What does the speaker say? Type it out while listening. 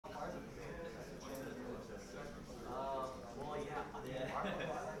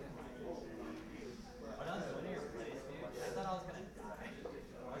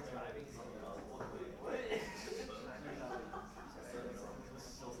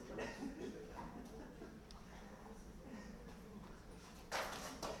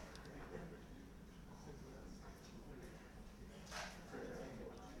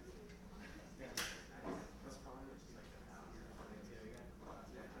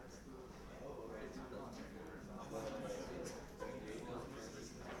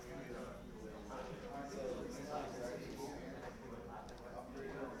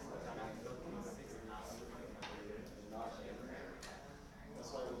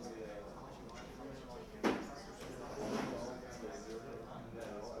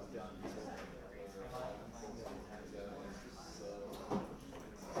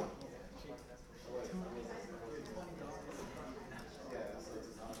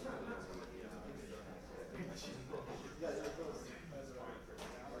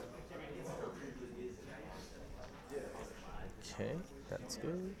Okay, that's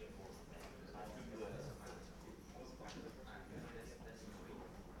good.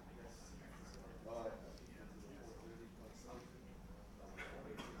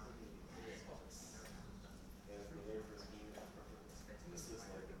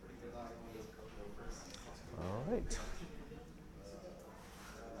 All right.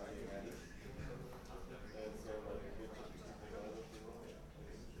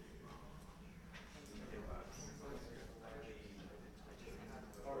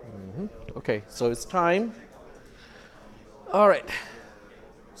 Okay, so it's time. All right.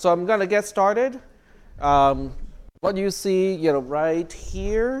 So I'm gonna get started. Um, what you see, right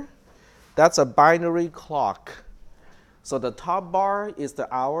here, that's a binary clock. So the top bar is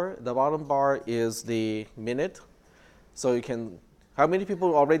the hour, the bottom bar is the minute. So you can, how many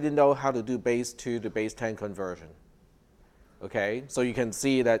people already know how to do base 2 to base 10 conversion? Okay, so you can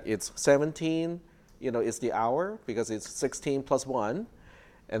see that it's 17, it's the hour because it's 16 plus 1.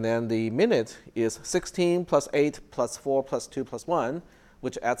 And then the minute is 16 plus 8 plus 4 plus 2 plus 1,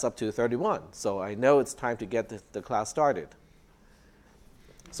 which adds up to 31. So I know it's time to get the class started.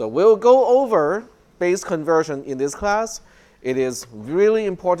 So we'll go over base conversion in this class. It is really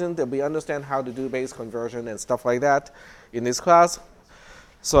important that we understand how to do base conversion and stuff like that in this class.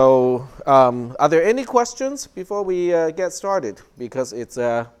 So are there any questions before we get started? Because it's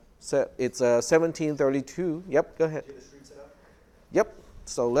 17:32. Yep, go ahead. Yep,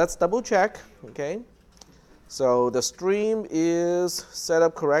 so let's double check, okay? So the stream is set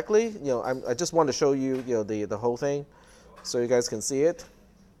up correctly. I just want to show you, the whole thing so you guys can see it.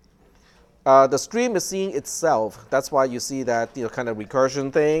 The stream is seeing itself. That's why you see that kind of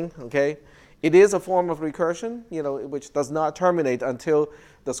recursion thing, okay? It is a form of recursion, which does not terminate until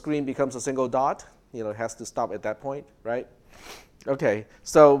the screen becomes a single dot. It has to stop at that point, right? Okay,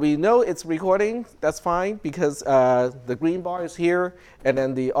 so we know it's recording. That's fine because the green bar is here, and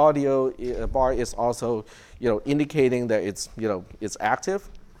then the audio bar is also, indicating that it's active.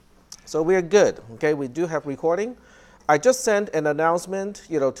 So we're good. Okay, we do have recording. I just sent an announcement,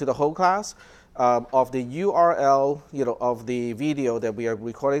 to the whole class of the URL, of the video that we are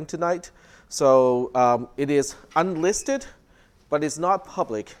recording tonight. So it is unlisted, but it's not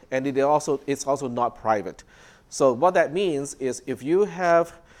public, and it's also not private. So what that means is if you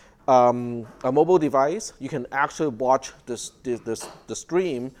have a mobile device, you can actually watch the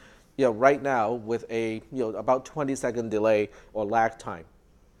stream right now with a about 20-second delay or lag time.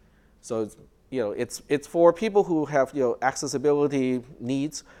 So it's for people who have accessibility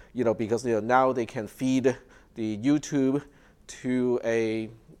needs, because now they can feed the YouTube to a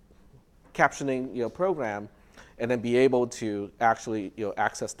captioning program, and then be able to actually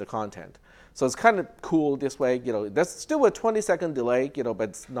access the content. So it's kind of cool this way. There's still a 20-second delay, but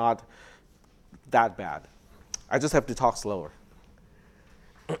it's not that bad. I just have to talk slower.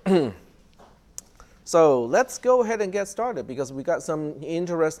 So let's go ahead and get started because we got some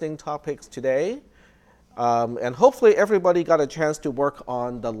interesting topics today. And hopefully everybody got a chance to work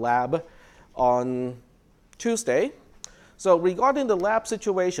on the lab on Tuesday. So regarding the lab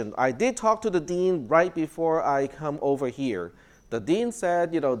situation, I did talk to the dean right before I come over here. The dean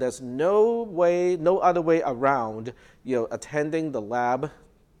said, there's no other way around, attending the lab,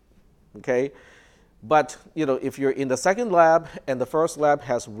 okay? But, if you're in the second lab and the first lab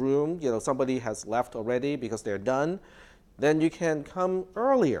has room, somebody has left already because they're done, then you can come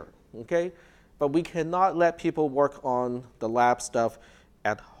earlier, okay? But we cannot let people work on the lab stuff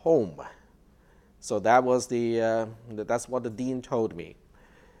at home. So that was that's what the dean told me.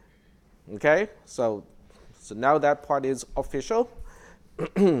 Okay, so now that part is official.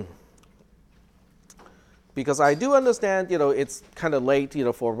 Because I do understand, it's kind of late,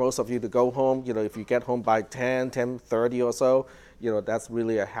 for most of you to go home. If you get home by 10:30 or so, that's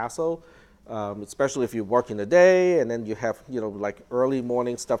really a hassle. Especially if you work in the day and then you have, like early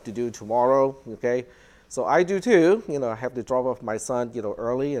morning stuff to do tomorrow, okay? So I do too, I have to drop off my son,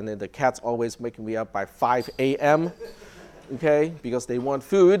 early, and then the cat's always waking me up by 5 a.m., okay, because they want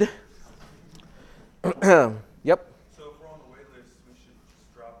food. Yep. So if we're on the wait list, we should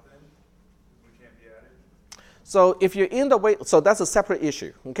just drop them? We can't be added? So if you're in the wait, so that's a separate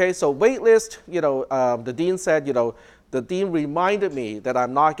issue, okay? So wait list, the dean said, the dean reminded me that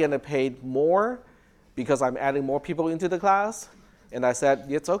I'm not getting paid more because I'm adding more people into the class. And I said,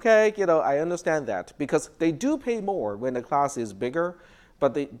 it's okay, I understand that. Because they do pay more when the class is bigger,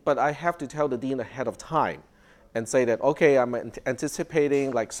 but I have to tell the dean ahead of time. and say that, okay, I'm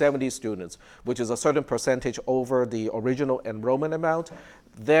anticipating like 70 students, which is a certain percentage over the original enrollment amount,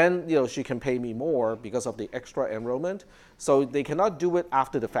 then she can pay me more because of the extra enrollment. So they cannot do it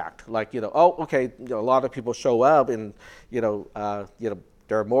after the fact. Like, oh, okay, a lot of people show up and,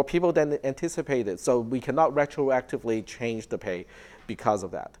 there are more people than anticipated. So we cannot retroactively change the pay because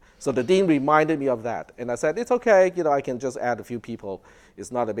of that. So the dean reminded me of that. And I said, it's okay, I can just add a few people.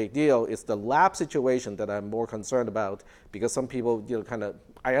 It's not a big deal. It's the lab situation that I'm more concerned about because some people,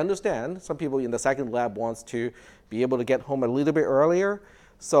 I understand some people in the second lab wants to be able to get home a little bit earlier.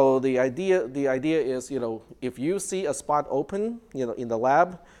 So the idea is, if you see a spot open, in the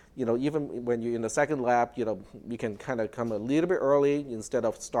lab, even when you're in the second lab, you can kind of come a little bit early instead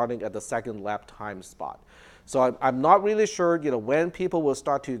of starting at the second lab time spot. So I'm not really sure, when people will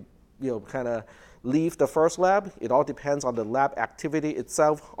start to, kind of leave the first lab. It all depends on the lab activity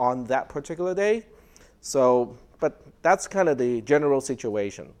itself on that particular day. So, but that's kind of the general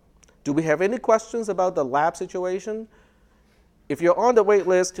situation. Do we have any questions about the lab situation? If you're on the wait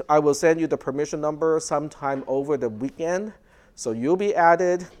list, I will send you the permission number sometime over the weekend. So you'll be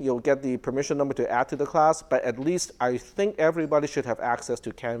added, you'll get the permission number to add to the class, but at least I think everybody should have access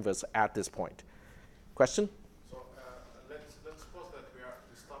to Canvas at this point. Question? So let's suppose that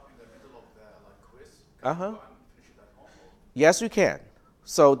we stop in the middle of the quiz. Uh-huh. Can you go and finish it at home? Yes, you can.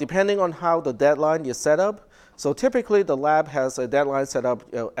 So depending on how the deadline is set up, so typically the lab has a deadline set up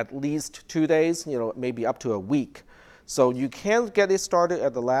at least 2 days, maybe up to a week. So you can get it started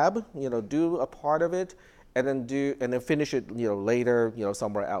at the lab, do a part of it, and then finish it, later,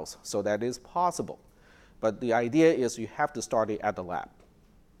 somewhere else. So that is possible. But the idea is you have to start it at the lab.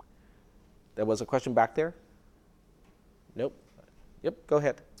 There was a question back there? Nope. Yep, go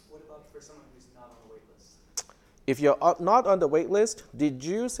ahead. What about for someone who's not on the wait list? If you're not on the wait list, did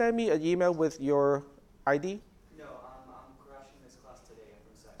you send me an email with your ID? No, I'm crashing this class today. I'm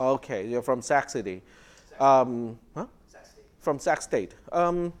from Sac. Okay, you're from Sac City. Huh? Sac State. From Sac State.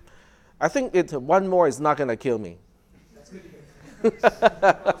 I think one more is not going to kill me. That's good to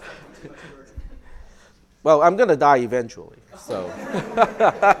hear. Well, I'm going to die eventually. So,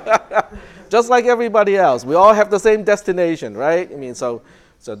 just like everybody else, we all have the same destination, right? I mean, so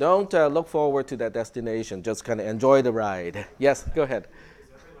don't look forward to that destination. Just kind of enjoy the ride. Yes, go ahead. Is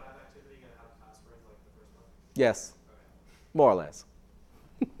every lab activity going to have a password like the first one? Yes, more or less.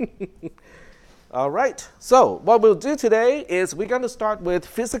 All right, so what we'll do today is we're going to start with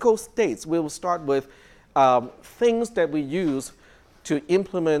physical states. We'll start with things that we use to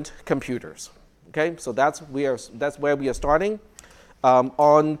implement computers. Okay, so that's where we are starting.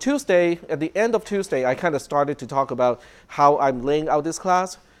 On Tuesday, at the end of Tuesday, I kind of started to talk about how I'm laying out this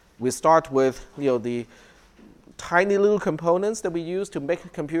class. We start with the tiny little components that we use to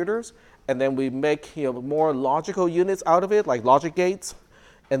make computers, and then we make more logical units out of it, like logic gates.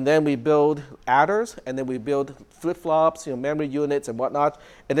 And then we build adders, and then we build flip-flops, memory units and whatnot.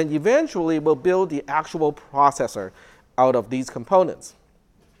 And then eventually we'll build the actual processor out of these components.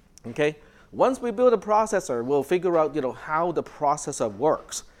 Okay? Once we build a processor, we'll figure out how the processor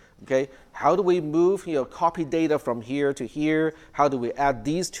works. Okay? How do we move, copy data from here to here? How do we add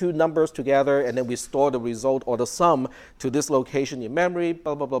these two numbers together, and then we store the result or the sum to this location in memory,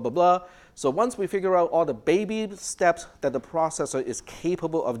 blah, blah, blah, blah, blah. So once we figure out all the baby steps that the processor is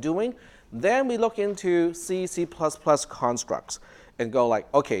capable of doing, then we look into C, C++ constructs and go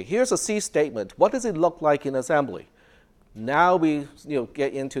like, okay, here's a C statement. What does it look like in assembly? Now we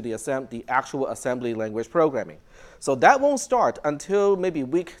get into the actual assembly language programming. So that won't start until maybe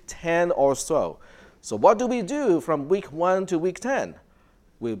week 10 or so. So what do we do from week 1 to week 10?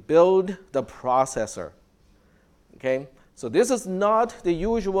 We build the processor. Okay? So this is not the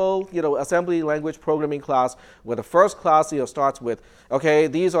usual assembly language programming class where the first class starts with, okay,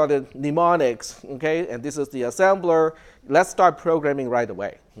 these are the mnemonics, okay, and this is the assembler. Let's start programming right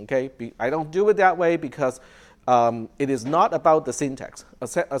away. Okay? I don't do it that way because it is not about the syntax.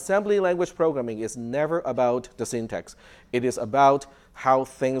 Assembly language programming is never about the syntax. It is about how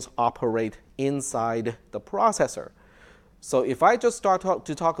things operate inside the processor. So if I just start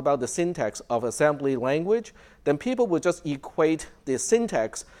to talk about the syntax of assembly language, then people will just equate the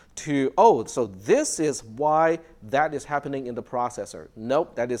syntax to, oh, so this is why that is happening in the processor.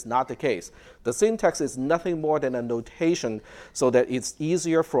 Nope, that is not the case. The syntax is nothing more than a notation so that it's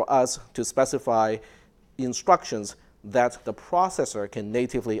easier for us to specify instructions that the processor can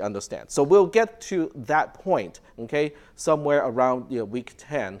natively understand. So we'll get to that point, okay, somewhere around week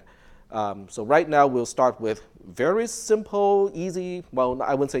 10. So right now we'll start with very simple, easy, well,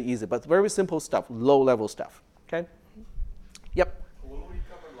 I wouldn't say easy, but very simple stuff, low-level stuff, okay? Yep. Will we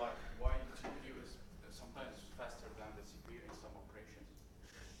cover like why GPU is sometimes faster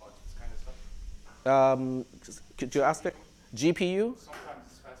Could you ask the GPU? Sometimes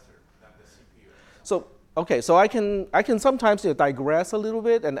it's faster than the CPU. So okay, so I can sometimes digress a little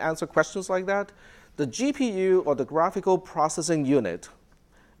bit and answer questions like that. The GPU or the graphical processing unit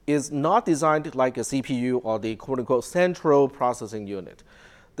is not designed like a CPU or the quote unquote central processing unit.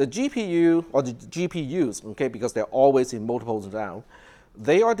 The GPU or the GPUs, okay, because they're always in multiples down,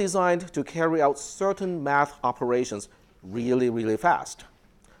 they are designed to carry out certain math operations really, really fast.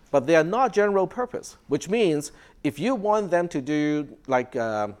 But they are not general purpose, which means if you want them to do like,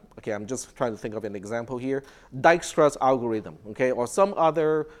 okay, I'm just trying to think of an example here, Dijkstra's algorithm, okay, or some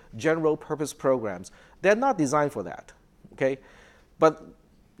other general purpose programs, they're not designed for that, okay? But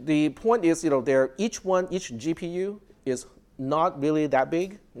the point is, each GPU is not really that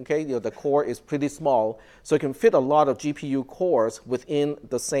big, okay? The core is pretty small, so it can fit a lot of GPU cores within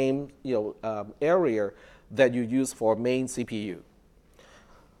the same, area that you use for main CPU.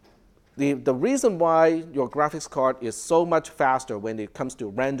 The reason why your graphics card is so much faster when it comes to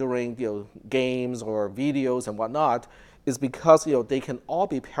rendering games or videos and whatnot is because they can all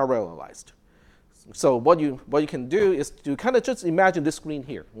be parallelized. So what you can do is to kind of just imagine this screen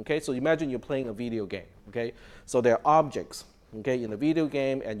here. Okay, so imagine you're playing a video game. Okay, so there are objects. Okay, in a video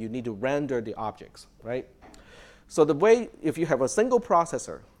game, and you need to render the objects, right? So the way, if you have a single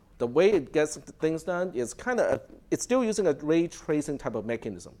processor, the way it gets things done is it's still using a ray tracing type of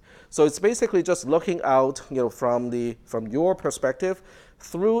mechanism. So it's basically just looking out, from your perspective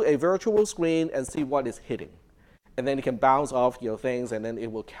through a virtual screen and see what is hitting. And then it can bounce off things, and then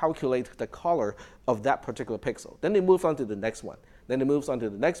it will calculate the color of that particular pixel. Then it moves on to the next one. Then it moves on to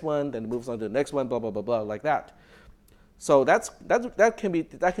the next one. Then it moves on to the next one. Blah blah blah blah, like that. So that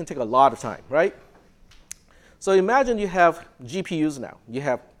can take a lot of time, right? So imagine you have GPUs now. You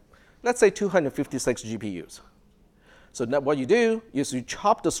have, let's say, 256 GPUs. So now what you do is you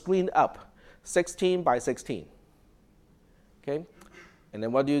chop the screen up 16 by 16. Okay, and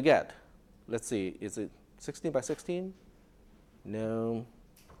then what do you get? Let's see, is it 16 by 16? No.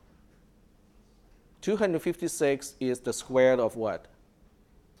 256 is the square of what?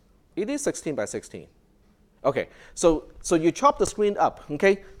 It is 16 by 16. Okay, so you chop the screen up,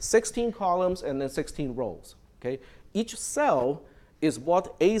 okay? 16 columns and then 16 rows, okay? Each cell is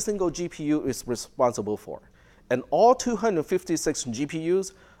what a single GPU is responsible for. And all 256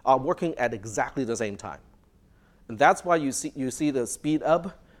 GPUs are working at exactly the same time. And that's why you see the speed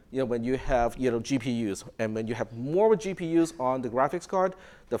up when you have GPUs. And when you have more GPUs on the graphics card,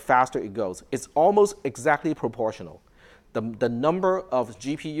 the faster it goes. It's almost exactly proportional. The number of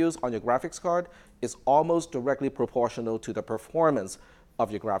GPUs on your graphics card is almost directly proportional to the performance of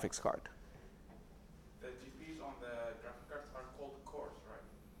your graphics card. The GPUs on the graphic cards are called cores,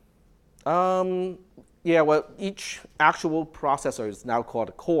 right? Yeah, well, each actual processor is now called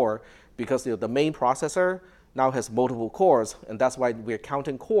a core because the main processor now has multiple cores, and that's why we're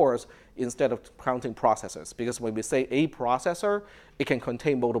counting cores instead of counting processors. Because when we say a processor, it can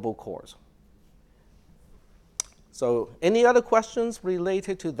contain multiple cores. So any other questions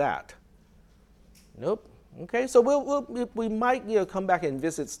related to that? Nope. Okay, so we might come back and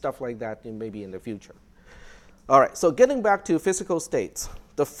visit stuff like that maybe in the future. All right, so getting back to physical states.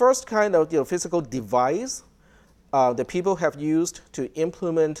 The first kind of physical device that people have used to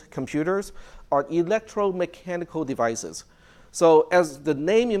implement computers are electromechanical devices. So as the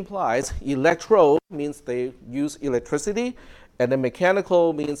name implies, electro means they use electricity, and then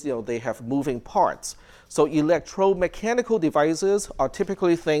mechanical means they have moving parts. So electromechanical devices are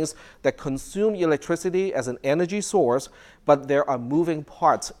typically things that consume electricity as an energy source, but there are moving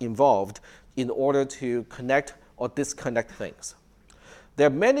parts involved in order to connect or disconnect things. There are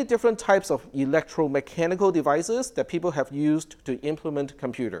many different types of electromechanical devices that people have used to implement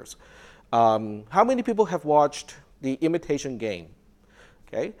computers. How many people have watched The Imitation Game?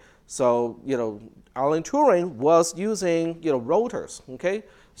 Okay, so Alan Turing was using rotors. Okay,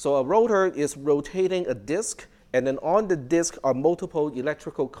 so a rotor is rotating a disk, and then on the disk are multiple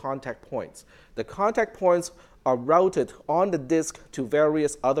electrical contact points. The contact points are routed on the disk to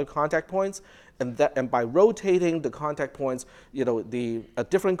various other contact points, and by rotating the contact points, a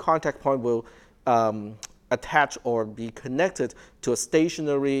different contact point will attach or be connected to a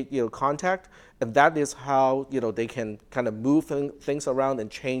stationary contact, and that is how they can kind of move things around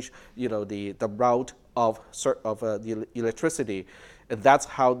and change the route of the electricity, and that's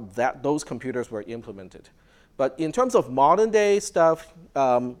how those computers were implemented. But in terms of modern day stuff,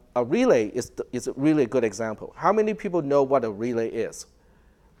 a relay is really a good example. How many people know what a relay is?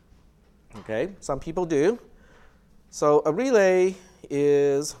 Okay, some people do. So a relay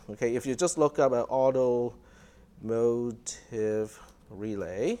is, okay, if you just look up an automotive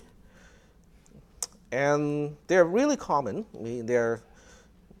relay, And they're really common. I mean, they're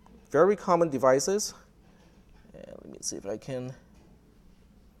very common devices. And let me see if I can.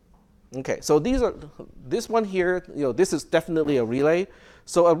 Okay, so this one here, this is definitely a relay.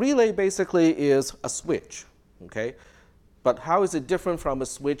 So a relay basically is a switch, okay? But how is it different from a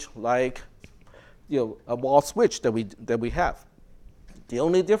switch like, a wall switch that we have? The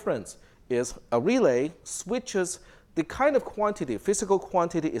only difference is a relay switches the kind of quantity, physical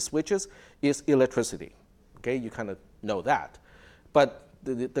quantity it switches is electricity. Okay, you kind of know that. But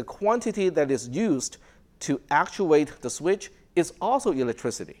the quantity that is used to actuate the switch is also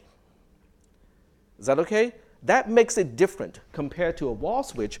electricity. Is that okay? That makes it different compared to a wall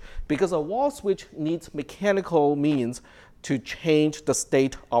switch because a wall switch needs mechanical means to change the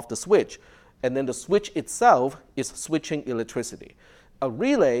state of the switch. And then the switch itself is switching electricity. A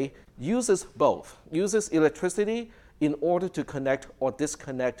relay uses both, uses electricity in order to connect or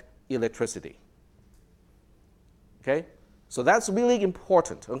disconnect electricity. Okay? So that's really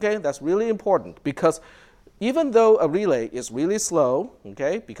important, okay? That's really important because even though a relay is really slow,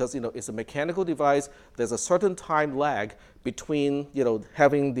 okay, because it's a mechanical device, there's a certain time lag between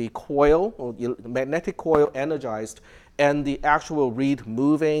having the coil or the magnetic coil energized and the actual reed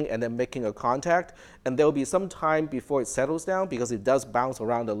moving and then making a contact, and there will be some time before it settles down because it does bounce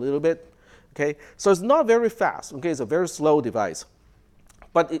around a little bit. Okay, so it's not very fast. Okay, it's a very slow device,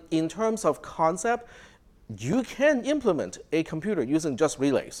 but in terms of concept, you can implement a computer using just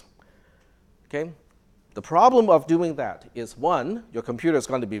relays. Okay. The problem of doing that is, one, your computer is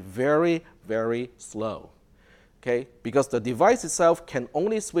going to be very, very slow, okay? Because the device itself can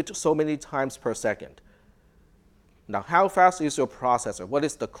only switch so many times per second. Now, how fast is your processor? What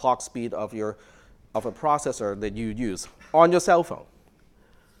is the clock speed of a processor that you use on your cell phone?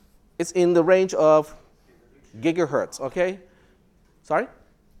 It's in the range of gigahertz, okay? Sorry?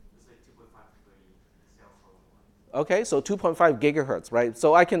 Okay, so 2.5 gigahertz, right?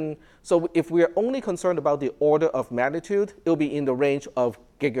 So if we're only concerned about the order of magnitude, it'll be in the range of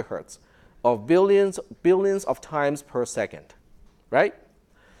gigahertz, of billions of times per second, right?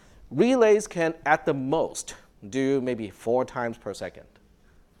 Relays can, at the most, do maybe 4 times per second.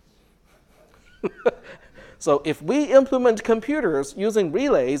 So if we implement computers using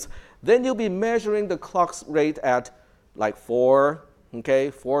relays, then you'll be measuring the clock's rate at like 4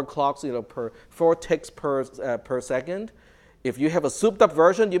 clocks, 4 ticks per second. If you have a souped-up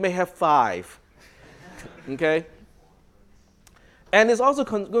version, you may have 5. Okay. And it's also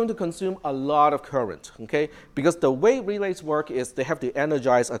going to consume a lot of current, okay? Because the way relays work is they have to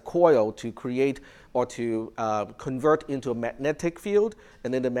energize a coil to create or to convert into a magnetic field,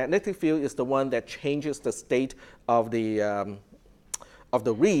 and then the magnetic field is the one that changes the state of the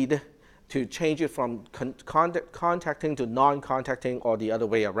reed to change it from contacting to non-contacting or the other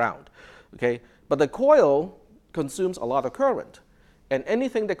way around, okay? But the coil consumes a lot of current, and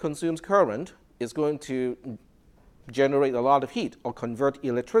anything that consumes current is going to generate a lot of heat or convert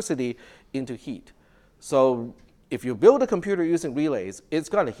electricity into heat. So if you build a computer using relays, it's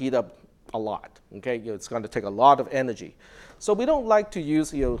going to heat up a lot, okay? It's going to take a lot of energy. So we don't like to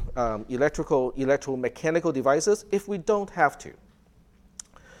use electromechanical devices if we don't have to.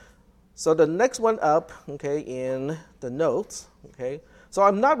 So the next one up, okay, in the notes, okay. So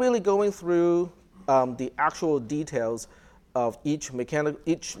I'm not really going through the actual details of each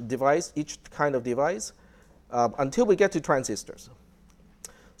device, each kind of device, until we get to transistors.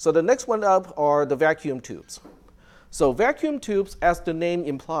 So the next one up are the vacuum tubes. So vacuum tubes, as the name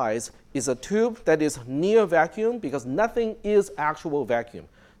implies, is a tube that is near vacuum because nothing is actual vacuum.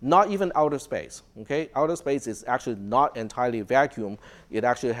 Not even outer space, okay? Outer space is actually not entirely vacuum. It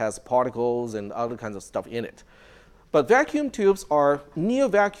actually has particles and other kinds of stuff in it. But vacuum tubes are near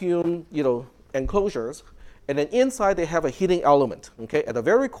vacuum, enclosures, and then inside they have a heating element, okay? At the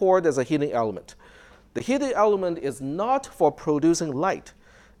very core, there's a heating element. The heating element is not for producing light.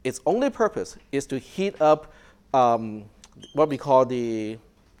 Its only purpose is to heat up what we call the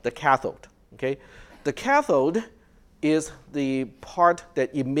cathode, okay? The cathode is the part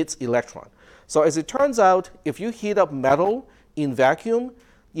that emits electron. So as it turns out, if you heat up metal in vacuum,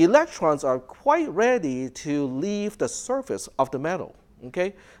 electrons are quite ready to leave the surface of the metal,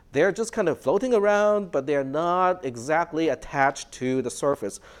 okay? They're just kind of floating around, but they're not exactly attached to the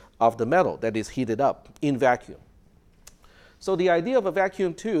surface of the metal that is heated up in vacuum. So the idea of a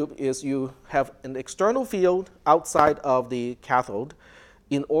vacuum tube is you have an external field outside of the cathode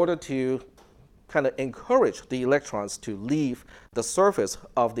in order to kind of encourage the electrons to leave the surface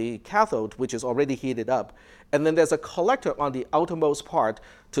of the cathode, which is already heated up. And then there's a collector on the outermost part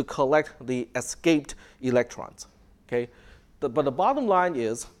to collect the escaped electrons, okay? But the bottom line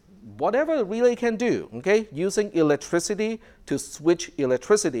is whatever a relay can do, okay, using electricity to switch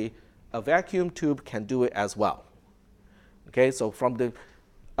electricity, a vacuum tube can do it as well. Okay, so from the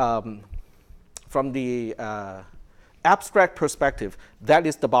abstract perspective, that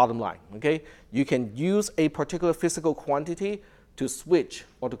is the bottom line. Okay, you can use a particular physical quantity to switch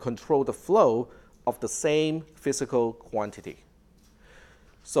or to control the flow of the same physical quantity.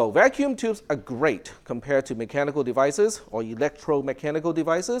 So vacuum tubes are great compared to mechanical devices or electromechanical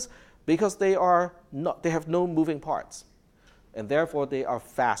devices because they have no moving parts, and therefore they are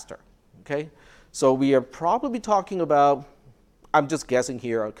faster. Okay, so we are probably talking about, I'm just guessing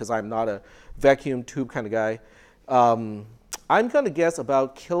here because I'm not a vacuum tube kind of guy. I'm going to guess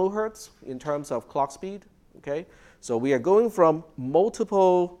about kilohertz in terms of clock speed. Okay, so we are going from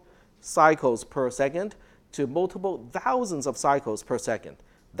multiple cycles per second to multiple thousands of cycles per second.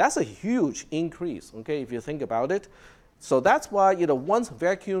 That's a huge increase, okay, if you think about it. So that's why, once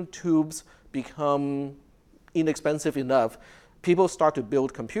vacuum tubes become inexpensive enough, people start to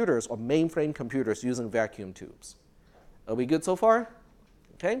build computers or mainframe computers using vacuum tubes. Are we good so far?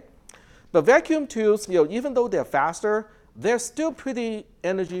 Okay. But vacuum tubes, even though they're faster, they're still pretty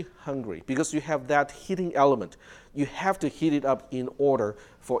energy hungry because you have that heating element. You have to heat it up in order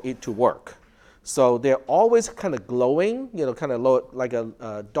for it to work. So they're always kind of glowing, kind of like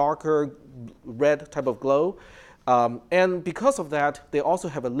a darker red type of glow. And because of that, they also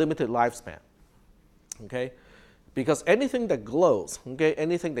have a limited lifespan. Okay? Because anything that glows, okay,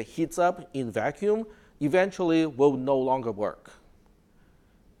 anything that heats up in vacuum, eventually will no longer work.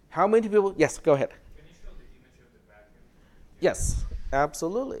 How many people? Yes, go ahead. Can you show the image of the vacuum? Yes,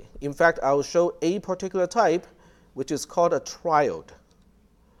 absolutely. In fact, I will show a particular type, which is called a triode.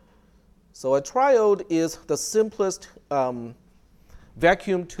 So a triode is the simplest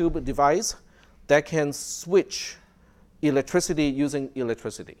vacuum tube device that can switch electricity using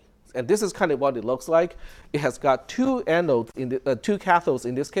electricity. And this is kind of what it looks like. It has got two anodes, two cathodes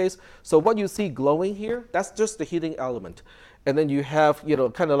in this case. So what you see glowing here, that's just the heating element. And then you have,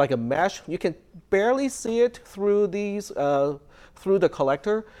 kind of like a mesh. You can barely see it through through the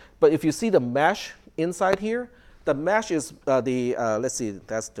collector. But if you see the mesh inside here, the mesh is let's see,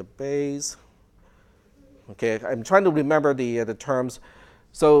 that's the base. Okay, I'm trying to remember the terms.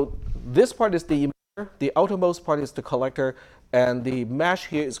 So this part is the emitter, the outermost part is the collector, and the mesh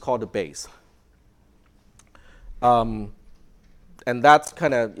here is called the base. And that's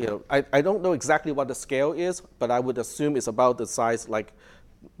kind of, I don't know exactly what the scale is, but I would assume it's about the size, like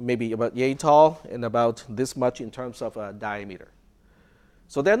maybe about yay tall and about this much in terms of diameter.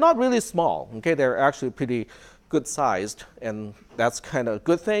 So they're not really small, okay? They're actually pretty good sized, and that's kind of a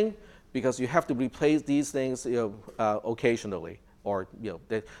good thing because you have to replace these things occasionally, or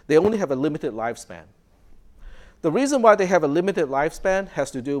they only have a limited lifespan. The reason why they have a limited lifespan has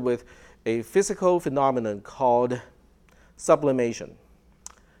to do with a physical phenomenon called sublimation.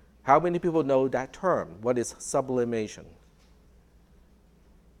 How many people know that term? What is sublimation?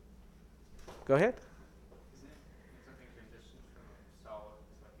 Go ahead. Isn't it something transitions from a solid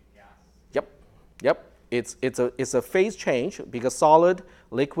to like a gas? Yep. It's a phase change because solid,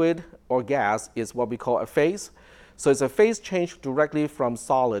 liquid, or gas is what we call a phase. So it's a phase change directly from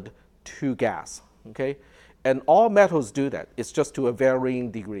solid to gas. Okay, and all metals do that. It's just to a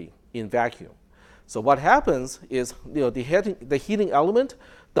varying degree in vacuum. So what happens is, the heating element,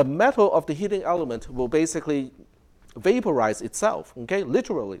 the metal of the heating element will basically vaporize itself, okay?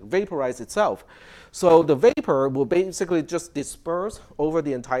 Literally vaporize itself. So the vapor will basically just disperse over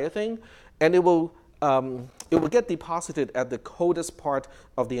the entire thing, and it will get deposited at the coldest part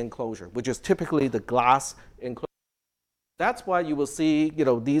of the enclosure, which is typically the glass enclosure. That's why you will see,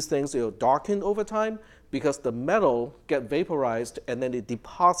 these things darken over time because the metal get vaporized and then it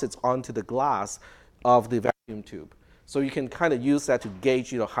deposits onto the glass of the vacuum tube. So you can kind of use that to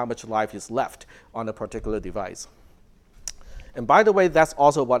gauge, how much life is left on a particular device. And by the way, that's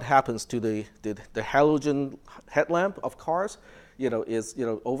also what happens to the halogen headlamp of cars.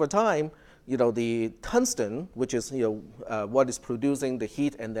 Over time, the tungsten, which is what is producing the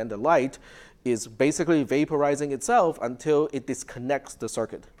heat and then the light, is basically vaporizing itself until it disconnects the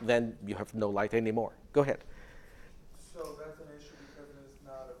circuit. Then you have no light anymore. Go ahead. So that's an issue because it's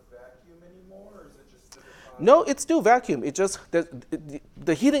not a vacuum anymore, or is it just the deposit? No, it's still vacuum. It just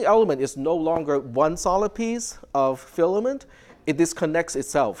the heating element is no longer one solid piece of filament. It disconnects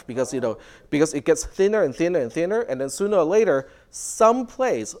itself because because it gets thinner and thinner and thinner, and then sooner or later, some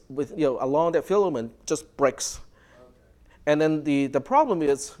place with along that filament just breaks. And then the problem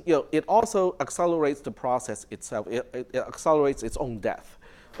is, it also accelerates the process itself. It accelerates its own death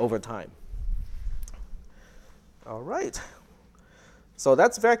over time. All right. So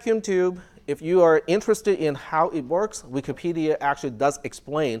that's vacuum tube. If you are interested in how it works, Wikipedia actually does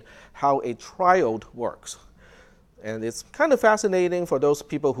explain how a triode works. And it's kind of fascinating for those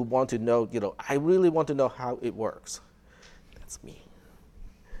people who want to know, I really want to know how it works. That's me.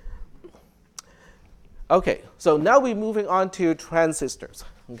 Okay, so now we're moving on to transistors.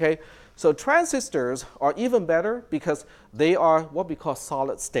 Okay, so transistors are even better because they are what we call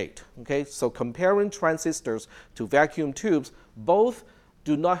solid state. Okay, so comparing transistors to vacuum tubes, both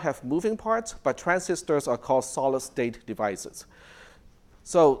do not have moving parts, but transistors are called solid state devices.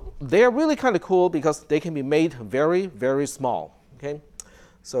 So they're really kind of cool because they can be made very, very small. Okay,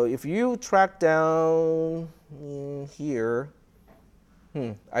 so if you track down here,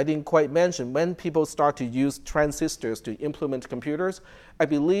 I didn't quite mention when people start to use transistors to implement computers. I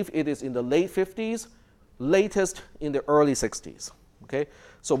believe it is in the late 50s, latest in the early 60s. Okay,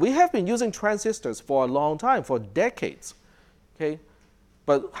 so we have been using transistors for a long time, for decades. Okay,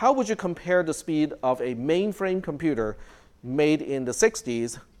 but how would you compare the speed of a mainframe computer made in the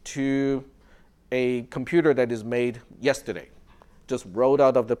 60s to a computer that is made yesterday, just rolled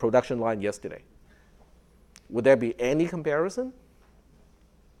out of the production line yesterday? Would there be any comparison?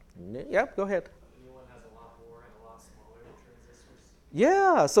 Yeah, go ahead. The new one has a lot more and a lot smaller transistors.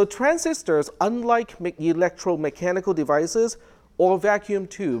 Yeah, so transistors, unlike electromechanical devices or vacuum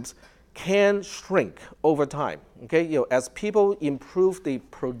tubes, can shrink over time. Okay, as people improve the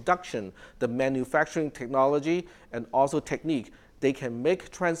production, the manufacturing technology, and also technique, they can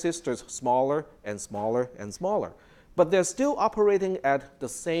make transistors smaller and smaller and smaller. But they're still operating at the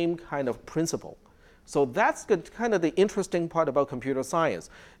same kind of principle. So that's kind of the interesting part about computer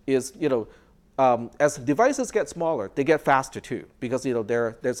science is, as devices get smaller, they get faster too, because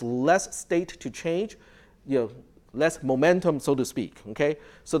there's less state to change, less momentum, so to speak. Okay,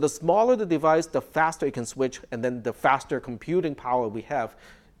 so the smaller the device, the faster it can switch, and then the faster computing power we have,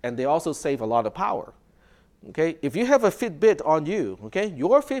 and they also save a lot of power. Okay, if you have a Fitbit on you, okay,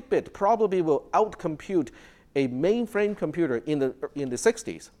 your Fitbit probably will outcompute a mainframe computer in the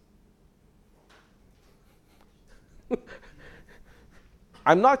 60s.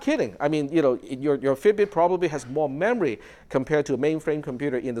 I'm not kidding. I mean, your Fitbit probably has more memory compared to a mainframe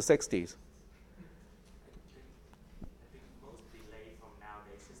computer in the 60s. I think most delay from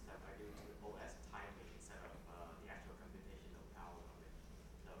nowadays systems are due to OS timing instead of the actual computational power of it.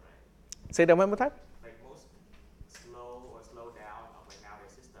 Is that right? Say that one more time. Like most slow or slow down of like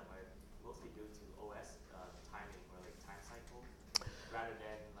nowadays system are mostly due to OS timing or like time cycle, rather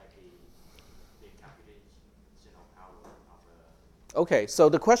than like the computational power of Okay, so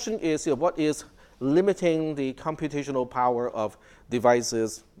the question is, what is limiting the computational power of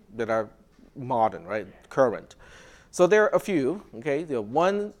devices that are modern, right, current? So there are a few. Okay,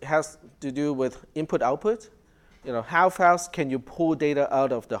 one has to do with input-output. How fast can you pull data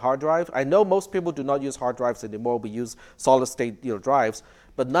out of the hard drive? I know most people do not use hard drives anymore. We use solid-state drives,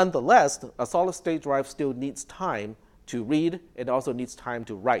 but nonetheless, a solid-state drive still needs time to read. It also needs time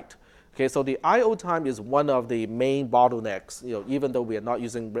to write. Okay, so the I/O time is one of the main bottlenecks, even though we are not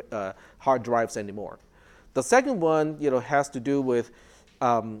using hard drives anymore. The second one, has to do with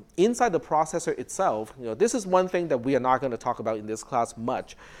inside the processor itself. This is one thing that we are not going to talk about in this class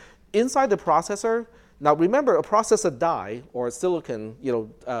much. Inside the processor, now remember, a processor die or a silicon,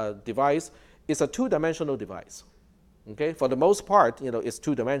 device is a two-dimensional device. Okay, for the most part, it's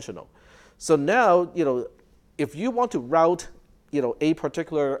two-dimensional. So now, if you want to route a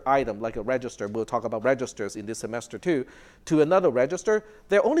particular item, like a register, we'll talk about registers in this semester too, to another register,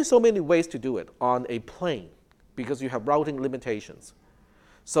 there are only so many ways to do it on a plane because you have routing limitations.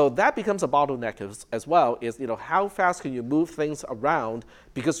 So that becomes a bottleneck as well, is how fast can you move things around,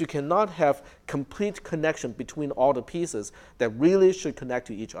 because you cannot have complete connection between all the pieces that really should connect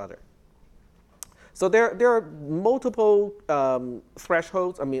to each other. So there are multiple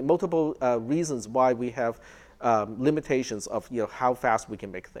thresholds, multiple reasons why we have limitations of how fast we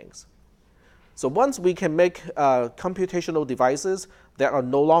can make things. So once we can make computational devices that are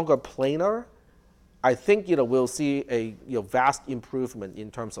no longer planar, I think we'll see a vast improvement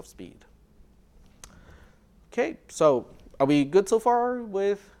in terms of speed. Okay, so are we good so far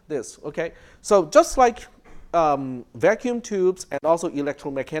with this? Okay, so just like vacuum tubes and also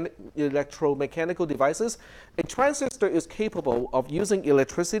electromechanical devices, a transistor is capable of using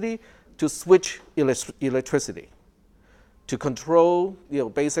electricity to switch electricity, to control,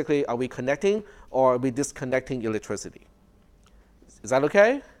 basically, are we connecting or are we disconnecting electricity? Is that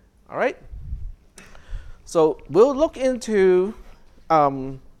okay? All right. So we'll look into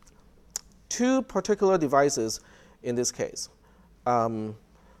two particular devices in this case. But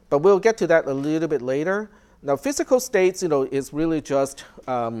we'll get to that a little bit later. Now, physical states, is really just,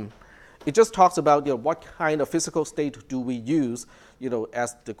 it just talks about, what kind of physical state do we use,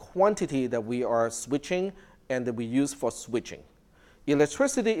 as the quantity that we are switching and that we use for switching.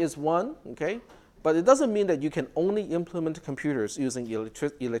 Electricity is one, okay? But it doesn't mean that you can only implement computers using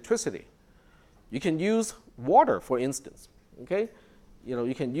electricity. You can use water, for instance, okay?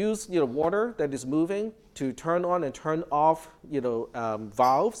 You can use, water that is moving to turn on and turn off,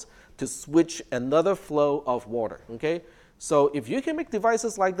 valves to switch another flow of water, okay? So if you can make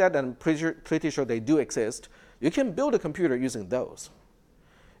devices like that, and I'm pretty sure they do exist, you can build a computer using those.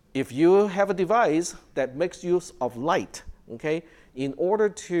 If you have a device that makes use of light, okay, in order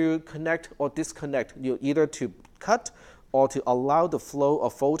to connect or disconnect, either to cut or to allow the flow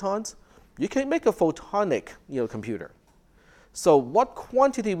of photons, you can make a photonic, computer. So what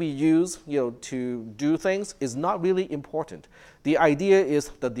quantity we use, to do things is not really important. The idea is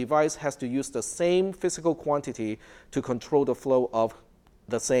the device has to use the same physical quantity to control the flow of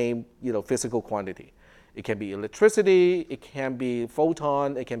the same, physical quantity. It can be electricity, it can be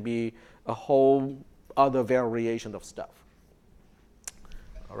photon, it can be a whole other variation of stuff.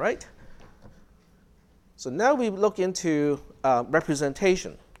 All right. So now we look into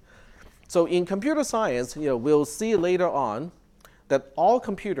representation. So in computer science, we'll see later on that all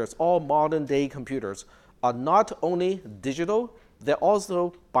computers, all modern day computers, are not only digital, they're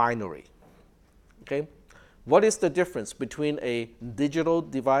also binary. Okay? What is the difference between a digital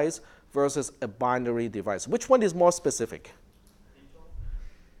device versus a binary device? Which one is more specific?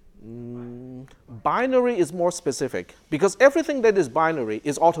 Binary is more specific because everything that is binary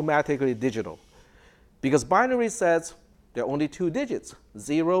is automatically digital. Because binary says there are only two digits,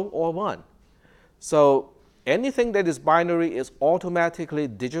 0 or 1. So anything that is binary is automatically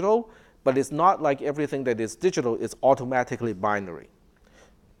digital, but it's not like everything that is digital is automatically binary.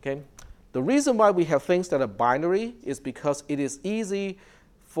 Okay? The reason why we have things that are binary is because it is easy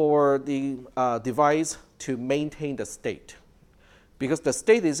for the device to maintain the state. Because the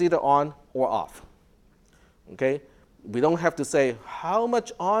state is either on or off. Okay? We don't have to say how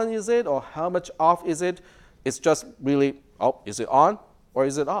much on is it or how much off is it. It's just really, oh, is it on or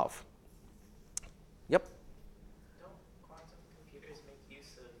is it off? Yep. Don't quantum computers make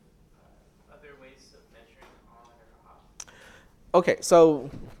use of other ways of measuring on or off? Okay, so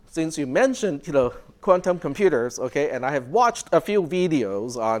since you mentioned, quantum computers, okay, and I have watched a few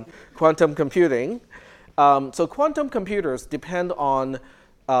videos on quantum computing. So quantum computers depend on,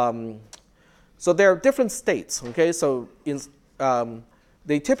 so there are different states, okay? So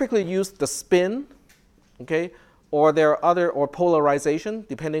they typically use the spin, okay? Or there are or polarization,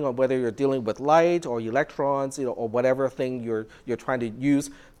 depending on whether you're dealing with light or electrons, or whatever thing you're trying to use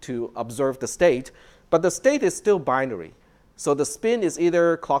to observe the state. But the state is still binary. So the spin is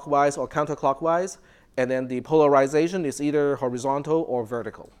either clockwise or counterclockwise, and then the polarization is either horizontal or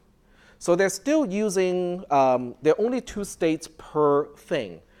vertical. So they're still using, there are only two states per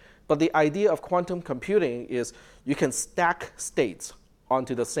thing. But the idea of quantum computing is you can stack states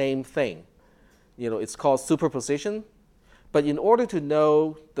onto the same thing. It's called superposition. But in order to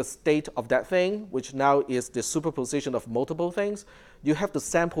know the state of that thing, which now is the superposition of multiple things, you have to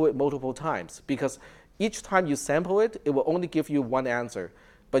sample it multiple times. Because each time you sample it, it will only give you one answer.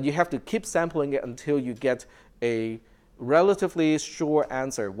 But you have to keep sampling it until you get a relatively sure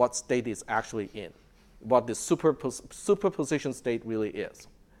answer what state is actually in, what the superposition state really is.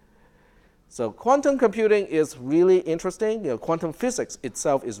 So quantum computing is really interesting. Quantum physics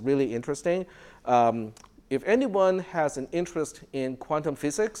itself is really interesting. If anyone has an interest in quantum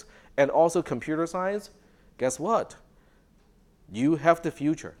physics and also computer science, guess what? You have the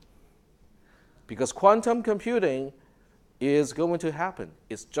future. Because quantum computing is going to happen.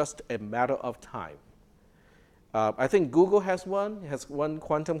 It's just a matter of time. I think Google has one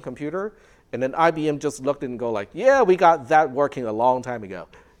quantum computer, and then IBM just looked and go like, yeah, we got that working a long time ago.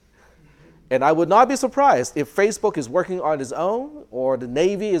 And I would not be surprised if Facebook is working on its own, or the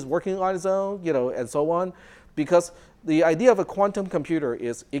Navy is working on its own, and so on, because the idea of a quantum computer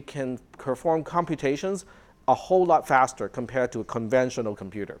is it can perform computations a whole lot faster compared to a conventional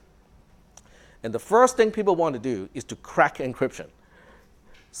computer. And the first thing people want to do is to crack encryption.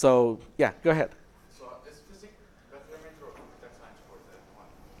 So yeah, go ahead. So is physics better major or computer science for the one?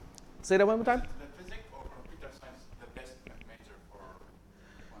 Say that one more time. The physics or computer science the best major for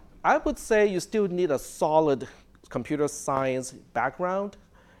quantum? I would say you still need a solid computer science background,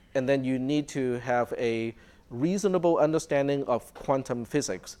 and then you need to have a reasonable understanding of quantum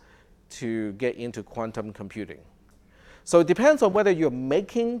physics to get into quantum computing. So it depends on whether you're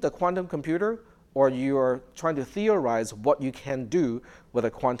making the quantum computer or you're trying to theorize what you can do with a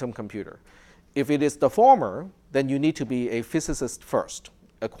quantum computer. If it is the former, then you need to be a physicist first,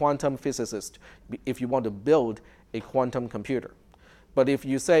 a quantum physicist, if you want to build a quantum computer. But if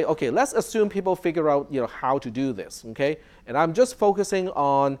you say, okay, let's assume people figure out how to do this, okay? And I'm just focusing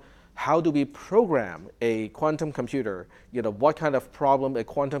on how do we program a quantum computer, what kind of problem a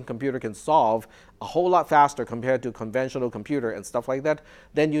quantum computer can solve a whole lot faster compared to a conventional computer and stuff like that,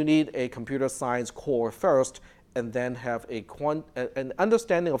 then you need a computer science core first, and then have an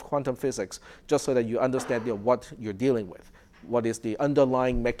understanding of quantum physics, just so that you understand what you're dealing with, what is the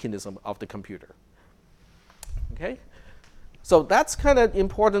underlying mechanism of the computer. Okay? So that's kind of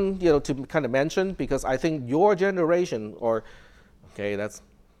important to kind of mention, because I think your generation,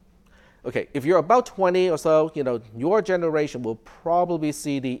 if you're about 20 or so, your generation will probably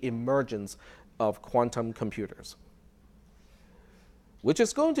see the emergence of quantum computers, which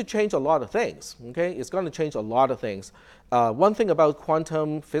is going to change a lot of things. Okay, it's going to change a lot of things. One thing about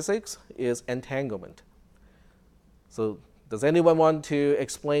quantum physics is entanglement. So does anyone want to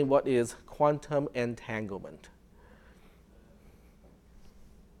explain what is quantum entanglement?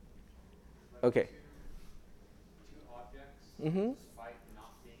 Okay. Two objects, despite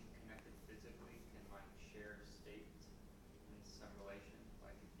not being connected physically, can share state in some relation.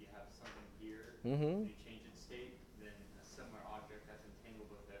 Like if you have something here, you change its state, then a similar object that's entangled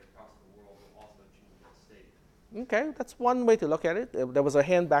with it across the world will also change its state. Okay, that's one way to look at it. There was a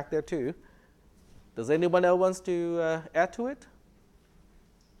hand back there too. Does anyone else wants to add to it?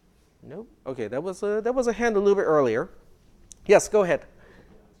 No. Okay, that was a hand a little bit earlier. Yes, go ahead.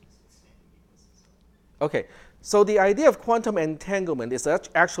 Okay, so the idea of quantum entanglement is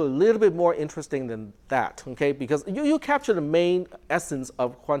actually a little bit more interesting than that, okay? Because you capture the main essence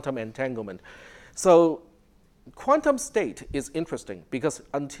of quantum entanglement. So quantum state is interesting because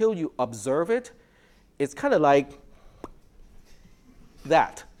until you observe it, it's kind of like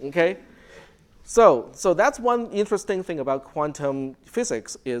that, okay? So that's one interesting thing about quantum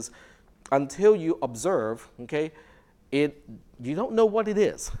physics is until you observe, okay, you don't know what it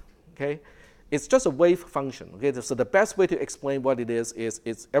is, okay? It's just a wave function. Okay? So the best way to explain what it is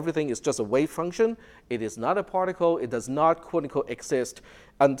everything is just a wave function. It is not a particle. It does not, quote unquote, exist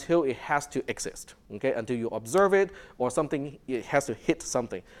until it has to exist. Okay? Until you observe it or something, it has to hit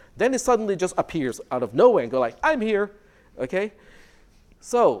something. Then it suddenly just appears out of nowhere and go like, I'm here. Okay?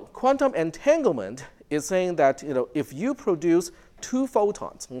 So quantum entanglement is saying that if you produce two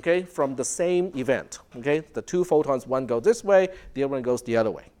photons, okay, from the same event, okay, the two photons, one goes this way, the other one goes the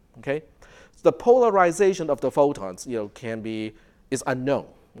other way. Okay? The polarization of the photons, is unknown.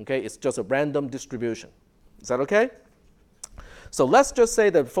 Okay, it's just a random distribution. Is that okay? So let's just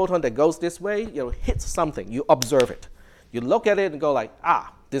say the photon that goes this way, hits something. You observe it. You look at it and go like,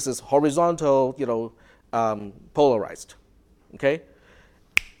 this is horizontal, polarized. Okay.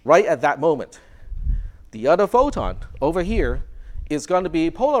 Right at that moment, the other photon over here is going to be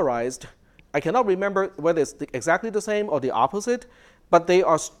polarized. I cannot remember whether it's exactly the same or the opposite, but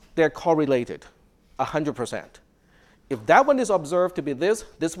they're correlated 100%. If that one is observed to be this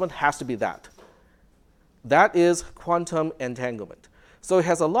one has to be that. That is quantum entanglement. So it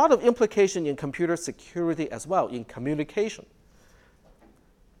has a lot of implication in computer security as well, in communication.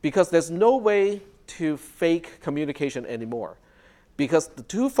 Because there's no way to fake communication anymore. Because the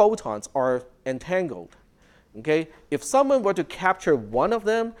two photons are entangled. Okay? If someone were to capture one of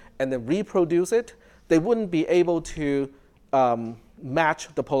them and then reproduce it, they wouldn't be able to match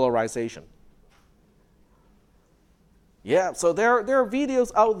the polarization. Yeah, so there are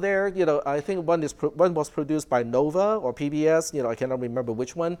videos out there. I think one was produced by Nova or PBS. I cannot remember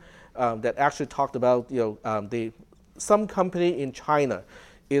which one that actually talked about some company in China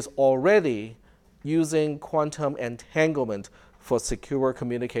is already using quantum entanglement for secure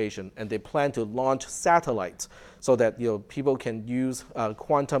communication, and they plan to launch satellites so that people can use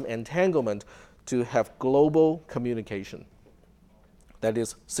quantum entanglement to have global communication that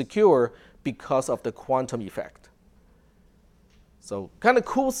is secure because of the quantum effect. So kind of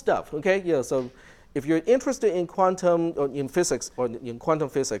cool stuff, okay? So if you're interested in quantum or in physics or in quantum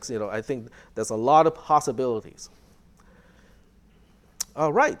physics, I think there's a lot of possibilities.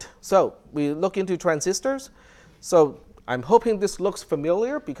 All right, so we look into transistors. So I'm hoping this looks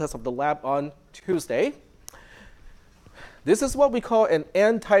familiar because of the lab on Tuesday. This is what we call an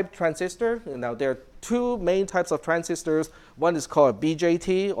N-type transistor. Now there are two main types of transistors. One is called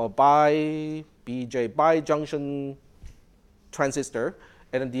BJT or bi-junction transistor,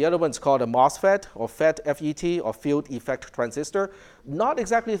 and then the other one is called a MOSFET or FET or field effect transistor. Not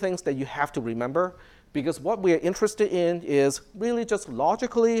exactly things that you have to remember, because what we are interested in is really just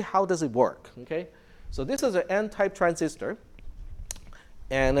logically how does it work. Okay, so this is an N-type transistor,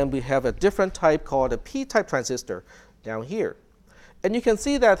 And then we have a different type called a p-type transistor down here. And you can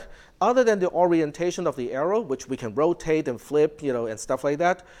see that other than the orientation of the arrow, which we can rotate and flip, and stuff like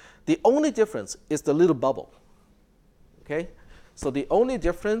that, the only difference is the little bubble. Okay? So the only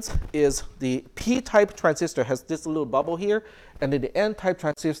difference is the p-type transistor has this little bubble here, and then the n-type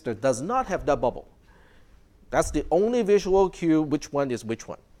transistor does not have that bubble. That's the only visual cue which one is which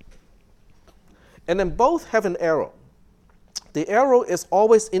one. And then both have an arrow. The arrow is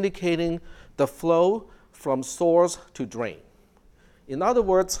always indicating the flow from source to drain. In other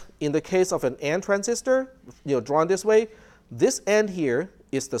words, in the case of an N transistor, drawn this way, this end here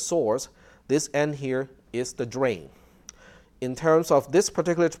is the source, this end here is the drain. In terms of this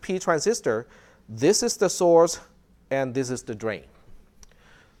particular P transistor, this is the source and this is the drain.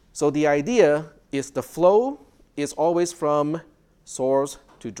 So the idea is the flow is always from source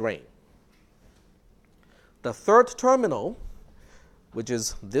to drain. The third terminal, which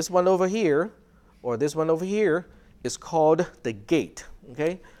is this one over here, or this one over here, is called the gate.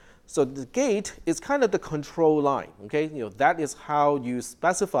 Okay? So the gate is kind of the control line. Okay? That is how you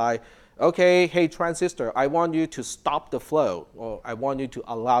specify, okay, hey transistor, I want you to stop the flow, or I want you to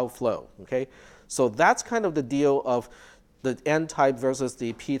allow flow. Okay? So that's kind of the deal of the N-type versus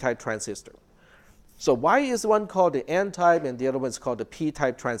the P-type transistor. So why is one called the N-type and the other one is called the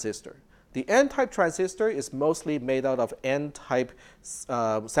P-type transistor? The N-type transistor is mostly made out of N-type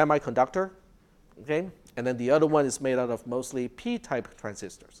semiconductor, okay? And then the other one is made out of mostly P-type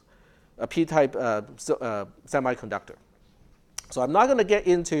transistors, P-type semiconductor. So I'm not going to get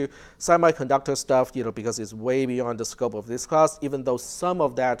into semiconductor stuff, because it's way beyond the scope of this class, even though some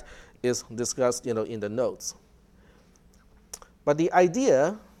of that is discussed, in the notes. But the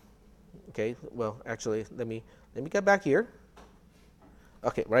idea, okay, well, actually, let me get back here.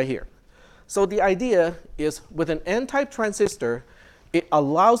 Okay, right here. So the idea is with an N-type transistor, it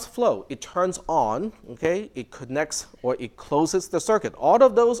allows flow. It turns on, okay? It connects or it closes the circuit. All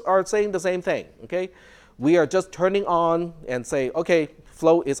of those are saying the same thing, okay? We are just turning on and say, okay,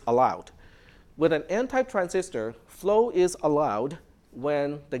 flow is allowed. With an N-type transistor, flow is allowed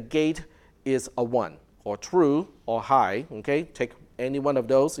when the gate is a 1, or true, or high, okay? Take any one of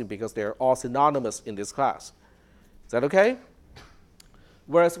those because they're all synonymous in this class. Is that okay?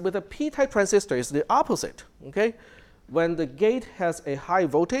 Whereas with a P-type transistor, it's the opposite. Okay? When the gate has a high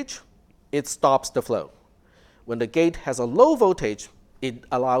voltage, it stops the flow. When the gate has a low voltage, it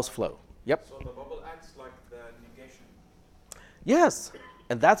allows flow. Yep? So the bubble acts like the negation. Yes,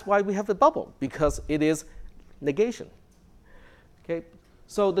 and that's why we have the bubble, because it is negation. Okay?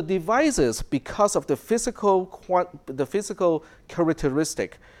 So the devices, because of the physical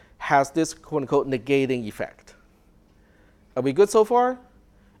characteristic, has this quote-unquote negating effect. Are we good so far?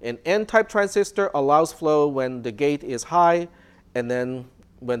 An N-type transistor allows flow when the gate is high, and then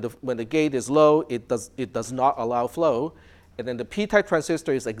when the gate is low, it does not allow flow. And then the P-type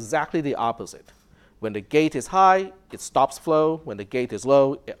transistor is exactly the opposite. When the gate is high, it stops flow. When the gate is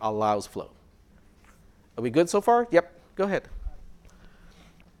low, it allows flow. Are we good so far? Yep, go ahead.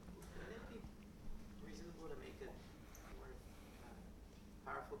 Wouldn't it be reasonable to make a more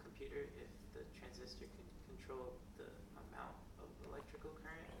powerful computer if the transistor can control the amount of electrical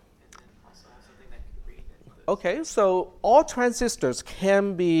current, and then also have something that could read it? Okay, so all transistors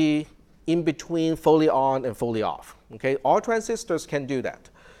can be in between fully on and fully off. Okay, all transistors can do that.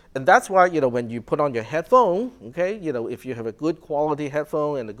 And that's why, when you put on your headphone, okay, if you have a good quality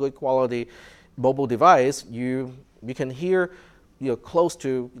headphone and a good quality mobile device, you can hear, close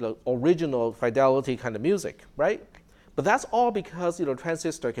to original fidelity kind of music, right? But that's all because,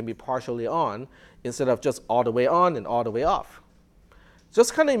 transistor can be partially on instead of just all the way on and all the way off.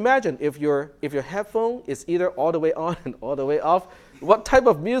 Just kind of imagine if your headphone is either all the way on and all the way off, what type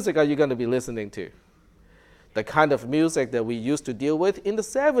of music are you going to be listening to? The kind of music that we used to deal with in the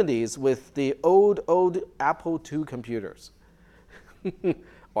 70s with the old Apple II computers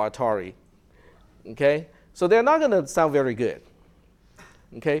or Atari. Okay? So they're not going to sound very good.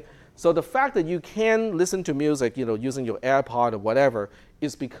 Okay? So the fact that you can listen to music, using your AirPod or whatever,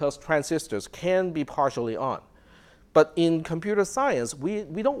 is because transistors can be partially on. But in computer science, we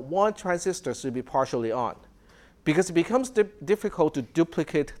don't want transistors to be partially on because it becomes difficult to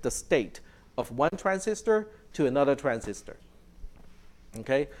duplicate the state of one transistor to another transistor.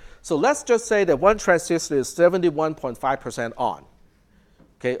 Okay? So let's just say that one transistor is 71.5% on.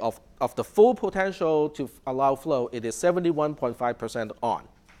 Okay? Of the full potential to allow flow, it is 71.5% on.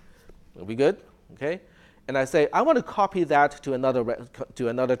 Are we good? Okay? And I say, I want to copy that to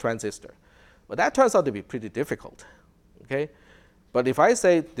another transistor. Well, that turns out to be pretty difficult. Okay? But if I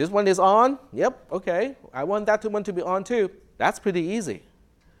say this one is on, yep, okay, I want that one to be on too, that's pretty easy.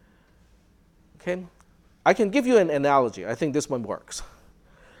 Okay? I can give you an analogy. I think this one works.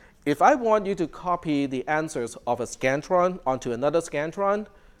 If I want you to copy the answers of a scantron onto another scantron,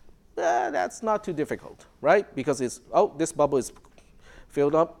 that's not too difficult, right? Because it's, oh, this bubble is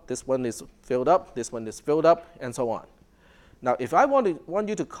filled up, this one is filled up, this one is filled up, and so on. Now, if I want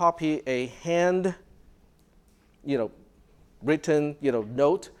you to copy a hand, written,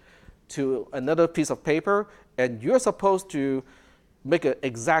 note to another piece of paper, and you're supposed to make an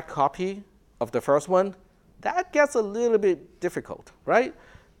exact copy of the first one, that gets a little bit difficult, right?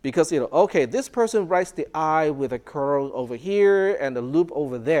 Because, okay, this person writes the I with a curl over here and a loop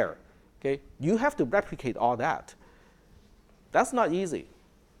over there. Okay? You have to replicate all that. That's not easy.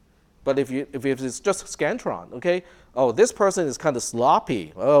 But if it's just Scantron, okay, oh, this person is kind of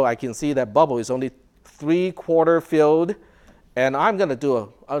sloppy. Oh, I can see that bubble is only 3/4 filled, and I'm going to do a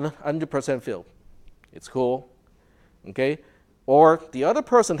 100% fill. It's cool. Okay? Or the other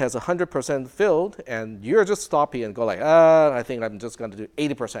person has 100% filled, and you're just sloppy and go like, I think I'm just going to do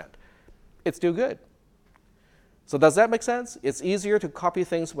 80%. It's still good. So does that make sense? It's easier to copy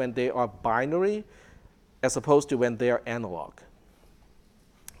things when they are binary as opposed to when they are analog.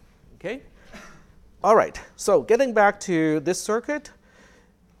 Okay? All right, so getting back to this circuit.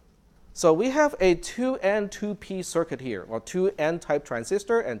 So we have a 2N, 2P circuit here, or 2N type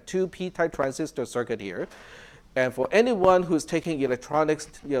transistor and 2P type transistor circuit here. And for anyone who's taking electronics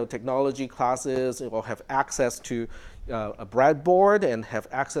technology classes or have access to a breadboard and have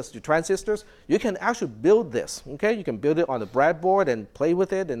access to transistors, you can actually build this. Okay? You can build it on a breadboard and play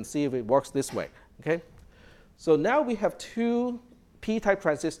with it and see if it works this way. Okay? So now we have two P-type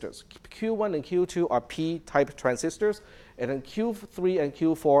transistors. Q1 and Q2 are P-type transistors, and then Q3 and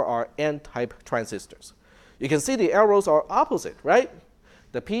Q4 are N-type transistors. You can see the arrows are opposite, right?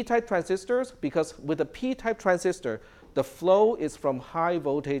 The P-type transistors, because with the P-type transistor, the flow is from high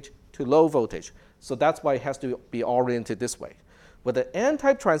voltage to low voltage. So that's why it has to be oriented this way. With the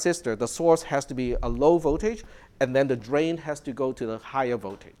N-type transistor, the source has to be a low voltage, and then the drain has to go to the higher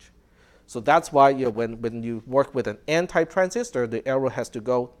voltage. So that's why when you work with an N-type transistor, the arrow has to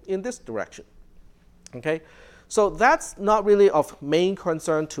go in this direction. Okay? So that's not really of main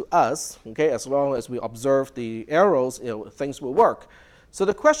concern to us. Okay? As long as we observe the arrows, things will work. So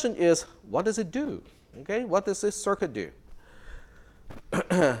the question is, what does it do? Okay, what does this circuit do?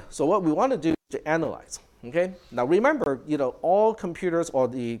 So what we want to do is to analyze. Okay, now remember, all computers or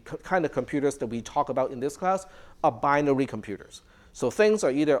the kind of computers that we talk about in this class are binary computers. So things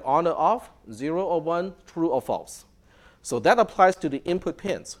are either on or off, 0 or 1, true or false. So that applies to the input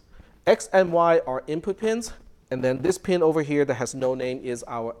pins. X and Y are input pins, and then this pin over here that has no name is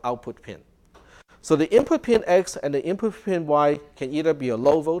our output pin. So the input pin X and the input pin Y can either be a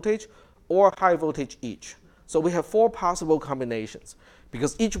low voltage or high voltage each. So we have 4 possible combinations.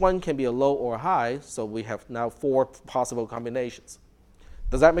 Because each one can be a low or high, so we have now 4 possible combinations.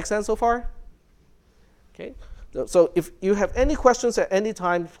 Does that make sense so far? Okay. So if you have any questions at any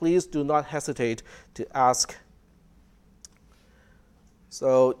time, please do not hesitate to ask.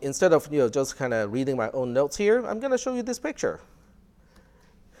 So instead of just kind of reading my own notes here, I'm going to show you this picture.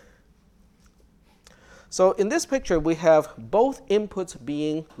 So in this picture, we have both inputs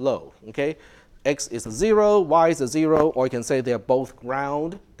being low. Okay, X is a 0, Y is a 0, or you can say they're both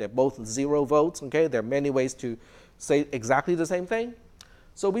ground. They're both 0 volts. Okay, there are many ways to say exactly the same thing.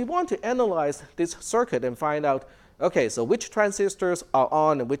 So we want to analyze this circuit and find out, okay, so which transistors are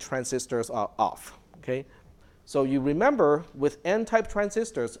on and which transistors are off. Okay, so you remember with N-type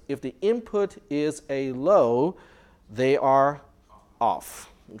transistors, if the input is a low, they are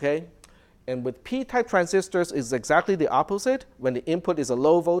off. Okay. And with P-type transistors, it's exactly the opposite. When the input is a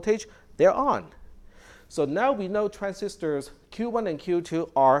low voltage, they're on. So now we know transistors Q1 and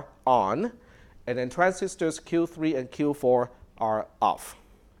Q2 are on, and then transistors Q3 and Q4 are off.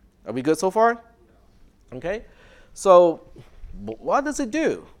 Are we good so far? Okay. So what does it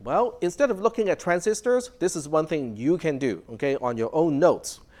do? Well, instead of looking at transistors, this is one thing you can do, okay, on your own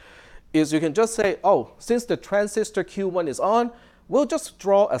notes, is you can just say, oh, since the transistor Q1 is on, we'll just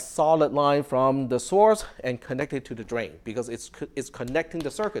draw a solid line from the source and connect it to the drain because it's connecting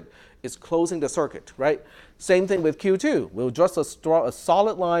the circuit. It's closing the circuit, right? Same thing with Q2. We'll just draw a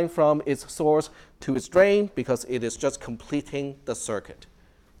solid line from its source to its drain because it is just completing the circuit.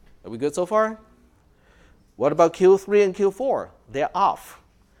 Are we good so far? What about Q3 and Q4? They're off.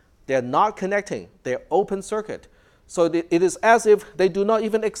 They're not connecting. They're open circuit. So it is as if they do not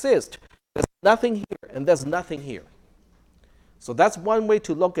even exist. There's nothing here and there's nothing here. So that's one way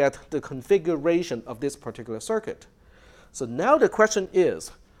to look at the configuration of this particular circuit. So now the question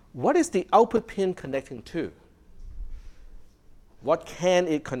is, what is the output pin connecting to? What can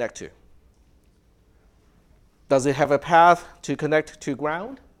it connect to? Does it have a path to connect to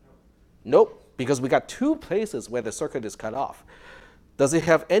ground? Nope, because we got two places where the circuit is cut off. Does it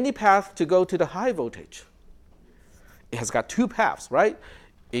have any path to go to the high voltage? It has got two paths, right?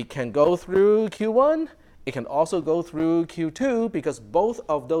 It can go through Q1. It can also go through Q2 because both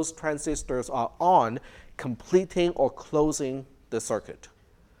of those transistors are on, completing or closing the circuit.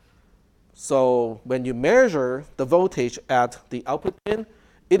 So when you measure the voltage at the output pin,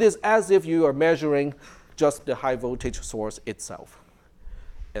 it is as if you are measuring just the high voltage source itself.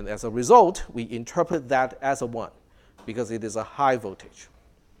 And as a result, we interpret that as a 1 because it is a high voltage.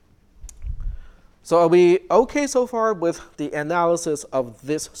 So are we okay so far with the analysis of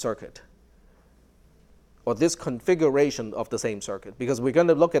this circuit? Or this configuration of the same circuit? Because we're going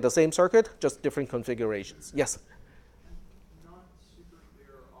to look at the same circuit, just different configurations. Yes? I'm not super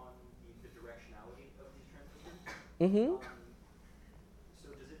clear on the directionality of these transistors. Mm-hmm. So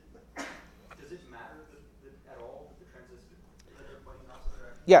does it matter at all that the transistor that they're pointing in opposite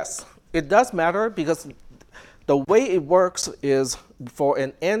directions? Yes, it does matter because the way it works is for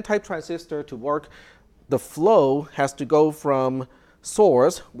an N-type transistor to work, the flow has to go from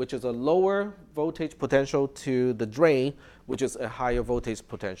source, which is a lower voltage potential, to the drain, which is a higher voltage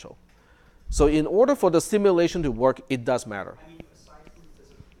potential. So in order for the simulation to work, it does matter. I mean, aside from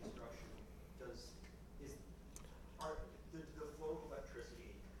physical construction, the flow of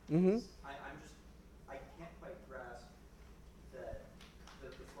electricity, Mm-hmm. I can't quite grasp that the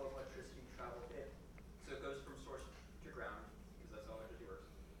flow of electricity travels it. So it goes from source to ground, because that's how electricity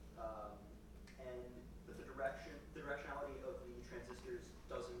works. But the directionality of the transistors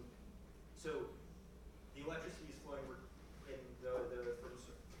doesn't. So the electricity is flowing in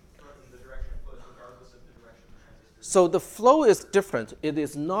the direction it flows, regardless of the direction of the transistor. So the flow is different. It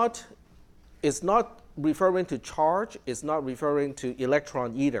is not, it's not referring to charge. It's not referring to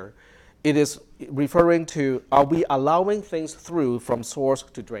electron either. It is referring to, are we allowing things through from source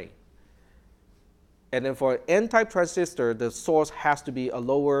to drain? And then for an N-type transistor, the source has to be a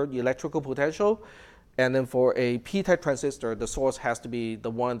lower electrical potential. And then for a P-type transistor, the source has to be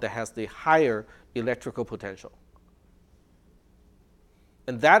the one that has the higher electrical potential.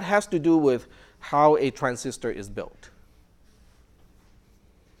 And that has to do with how a transistor is built.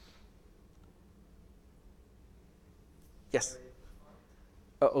 Yes?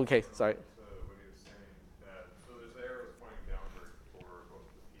 Oh, okay, sorry. So when he was saying that, so there's the arrows pointing downward for both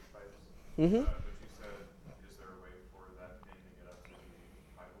the P types. Mm-hmm. But you said, is there a way for that pin to get up to the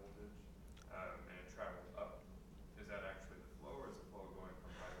high voltage and it travels up? Is that actually the flow, or is the flow going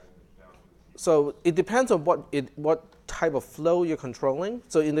from high voltage down to the P? So it depends on what type of flow you're controlling.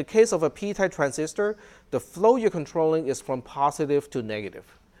 So in the case of a P-type transistor, the flow you're controlling is from positive to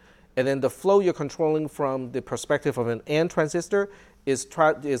negative. And then the flow you're controlling from the perspective of an N transistor is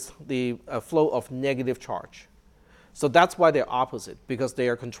the flow of negative charge. So that's why they're opposite, because they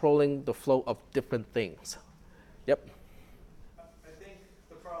are controlling the flow of different things. Yep. I think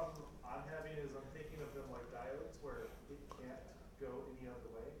the problem I'm having is I'm thinking of them like diodes, where it can't go any other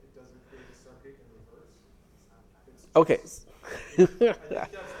way. It doesn't create a circuit in reverse. Okay. I think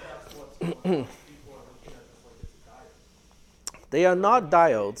that's what's going on. People are looking at this like it's a diode. They are not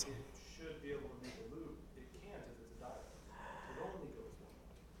diodes. It should be able to make a loop. It can't if it's a diode. It only goes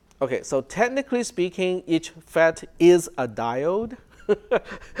one way. Okay, so technically speaking, each FET is a diode,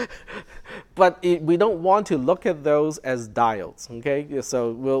 but we don't want to look at those as diodes. Okay,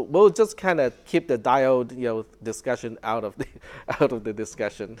 so we'll just kind of keep the diode discussion out of the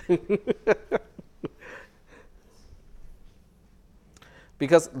discussion.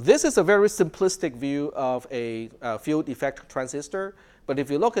 Because this is a very simplistic view of a field effect transistor. But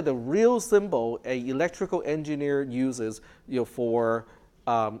if you look at the real symbol an electrical engineer uses for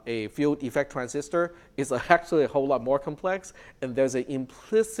a field effect transistor, it's actually a whole lot more complex. And there's an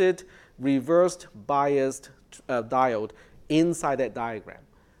implicit reversed biased diode inside that diagram.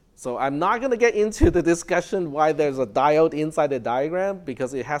 So I'm not going to get into the discussion why there's a diode inside the diagram,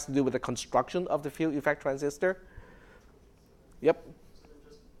 because it has to do with the construction of the field effect transistor. Yep.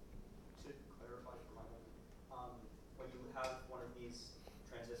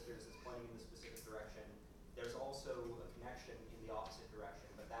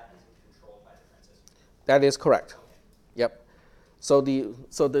 That is correct. Yep. So the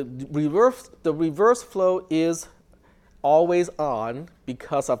reverse flow is always on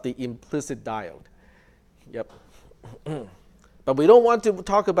because of the implicit diode. Yep. But we don't want to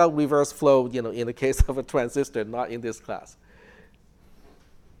talk about reverse flow, in the case of a transistor, not in this class.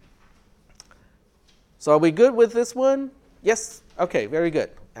 So are we good with this one? Yes. Okay. Very good.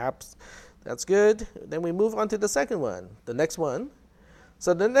 That's good. Then we move on to the second one. The next one.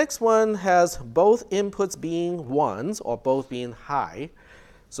 So the next one has both inputs being ones or both being high.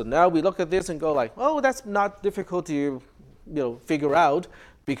 So now we look at this and go like, oh, that's not difficult to figure out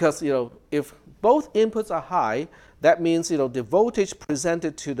because if both inputs are high, that means the voltage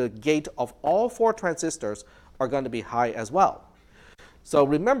presented to the gate of all 4 transistors are going to be high as well. So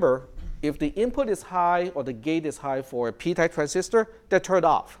remember, if the input is high or the gate is high for a p-type transistor, they're turned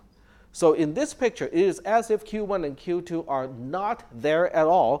off. So in this picture, it is as if Q1 and Q2 are not there at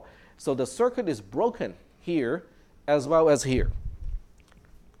all. So the circuit is broken here as well as here.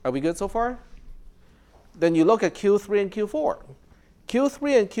 Are we good so far? Then you look at Q3 and Q4.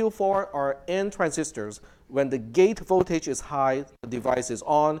 Q3 and Q4 are N transistors. When the gate voltage is high, the device is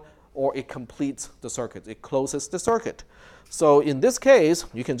on, or it completes the circuit. It closes the circuit. So in this case,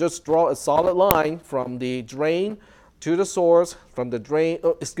 you can just draw a solid line from the drain to the source, from the drain,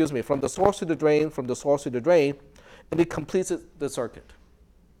 from the source to the drain, from the source to the drain, and it completes the circuit.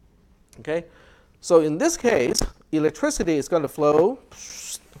 Okay? So in this case, electricity is going to flow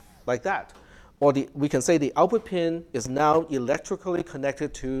like that. Or we can say the output pin is now electrically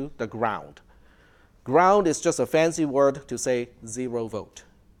connected to the ground. Ground is just a fancy word to say 0 volt.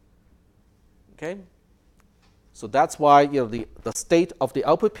 Okay? So that's why the state of the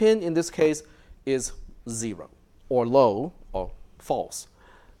output pin in this case is 0 or low or false.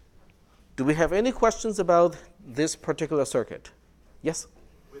 Do we have any questions about this particular circuit? Yes?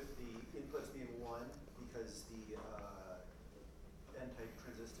 With the inputs being 1, because the N-type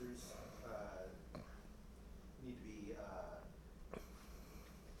transistors need to be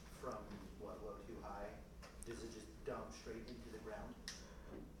from low to high, does it just dump straight into the ground?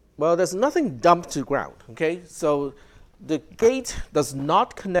 Well, there's nothing dumped to ground, okay? So the gate does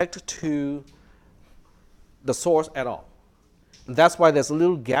not connect to the source at all. And that's why there's a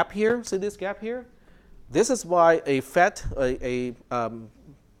little gap here. See this gap here? This is why a FET,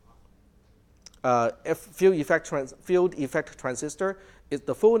 field effect transistor,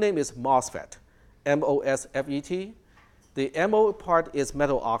 the full name is MOSFET, M-O-S-F-E-T. The MO part is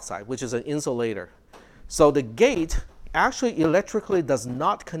metal oxide, which is an insulator. So the gate actually electrically does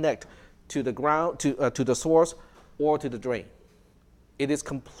not connect to the ground, to the source or to the drain. It is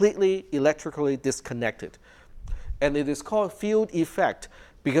completely electrically disconnected. And it is called field effect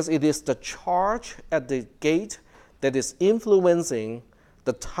because it is the charge at the gate that is influencing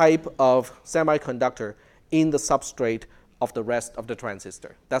the type of semiconductor in the substrate of the rest of the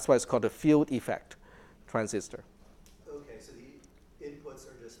transistor. That's why it's called a field effect transistor. Okay, so the inputs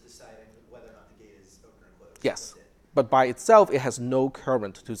are just deciding whether or not the gate is open or closed. Yes, but by itself, it has no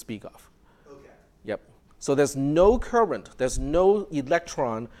current to speak of. Okay. Yep. So there's no current, there's no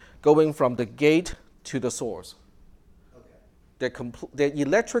electron going from the gate to the source. They're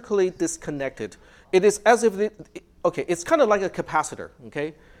electrically disconnected. It is as if, it's kind of like a capacitor,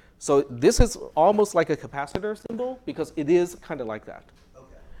 okay? So this is almost like a capacitor symbol because it is kind of like that.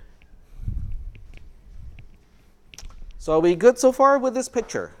 Okay. So are we good so far with this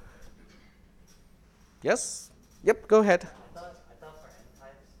picture? Yes? Yep, go ahead. I thought for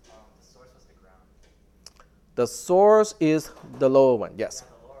N-types, the source was the ground. The source is the lower one, yes. Yeah,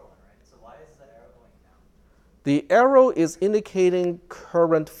 the lower one, right? So why is the arrow going down? The arrow is indicating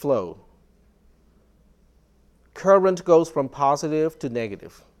current flow. Current goes from positive to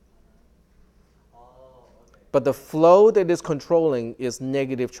negative. Oh, okay. But the flow that is controlling is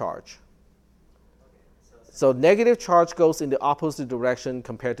negative charge. Okay. So negative charge goes in the opposite direction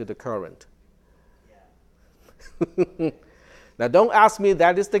compared to the current. Yeah. Now don't ask me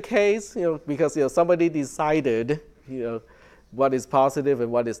that is the case, because somebody decided, what is positive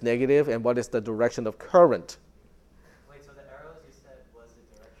and what is negative and what is the direction of current. Wait, so the arrows you said was the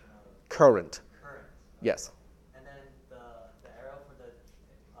direction of Current. current. Yes. And then the arrow for the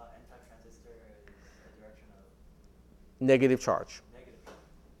N-type transistor is the direction of Negative charge. negative.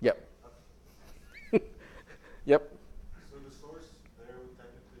 Yep. Okay. Yep. So the source there would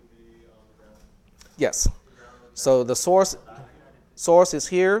technically be on the ground. Yes. The ground would So the source is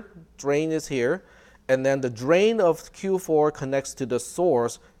here, drain is here, and then the drain of Q4 connects to the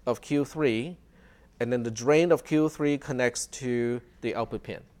source of Q3, and then the drain of Q3 connects to the output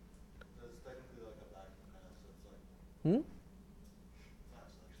pin. So it's technically like a vacuum kind of, so it's like, Hmm? not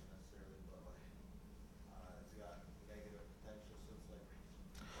suction necessarily, but like, it's got negative potential, so it's like,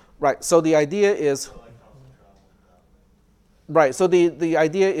 Right. So the idea is so electrons can travel that way. right. So the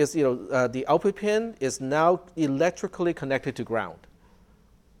idea is the output pin is now electrically connected to ground.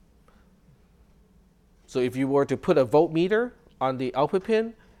 So if you were to put a voltmeter on the output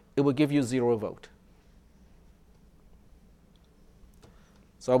pin, it would give you 0 volt.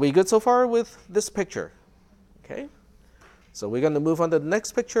 So are we good so far with this picture? Okay. So we're going to move on to the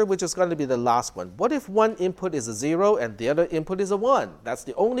next picture, which is going to be the last one. What if one input is a 0 and the other input is a 1? That's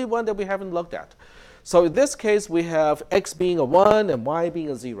the only one that we haven't looked at. So in this case, we have x being a 1 and y being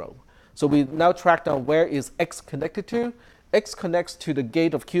a 0. So we now track down where is x connected to. X connects to the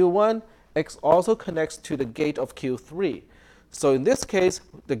gate of Q1. X also connects to the gate of Q3. So in this case,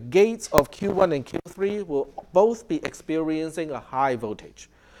 the gates of Q1 and Q3 will both be experiencing a high voltage.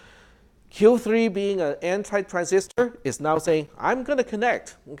 Q3 being an N-type transistor is now saying, I'm going to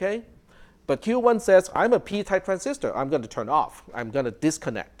connect, okay? But Q1 says, I'm a P-type transistor. I'm going to turn off. I'm going to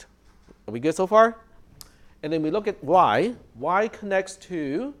disconnect. Are we good so far? And then we look at Y. Y connects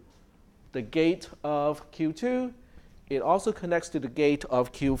to the gate of Q2. It also connects to the gate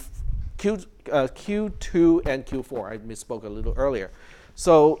of Q2 and Q4. I misspoke a little earlier.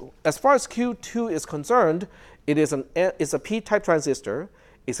 So as far as Q2 is concerned, it's a P-type transistor.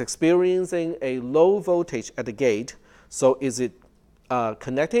 It's experiencing a low voltage at the gate. So is it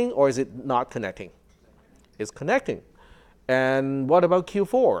connecting or is it not connecting? It's connecting. And what about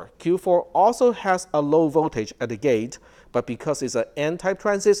Q4? Q4 also has a low voltage at the gate, but because it's an N-type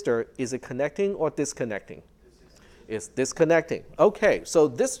transistor, is it connecting or disconnecting? It's disconnecting. Okay, so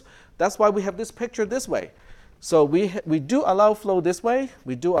that's why we have this picture this way. So we do allow flow this way.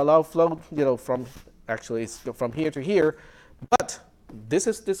 We do allow flow, from here to here, but this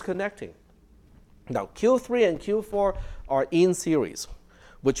is disconnecting. Now, Q3 and Q4 are in series,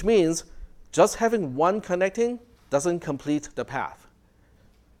 which means just having one connecting doesn't complete the path.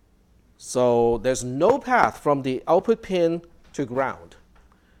 So there's no path from the output pin to ground.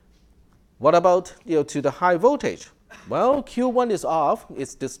 What about to the high voltage? Well, Q1 is off,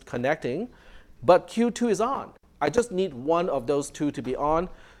 it's disconnecting, but Q2 is on. I just need one of those two to be on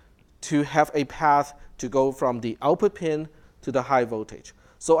to have a path to go from the output pin to the high voltage.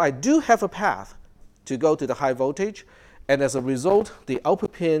 So I do have a path to go to the high voltage, and as a result, the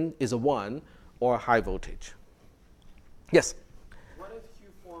output pin is a 1 or a high voltage. Yes? What if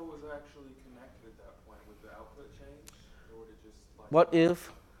Q4 was actually connected at that point? Would the output change? Or would it just like... What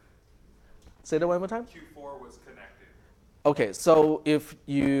if? Say that one more time? Q4 was connected. Okay, so if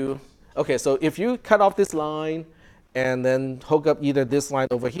you cut off this line and then hook up either this line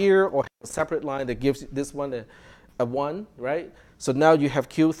over here or a separate line that gives this one a 1, right? So now you have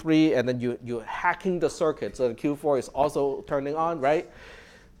Q3 and then you're hacking the circuit so the Q4 is also turning on, right?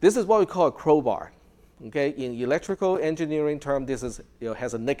 This is what we call a crowbar. Okay, in electrical engineering term, this is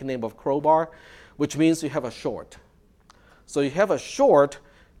has a nickname of crowbar, which means you have a short. So you have a short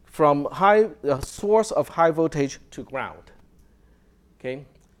from source of high voltage to ground. Okay,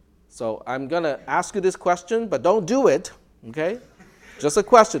 so I'm gonna ask you this question, but don't do it. Okay, just a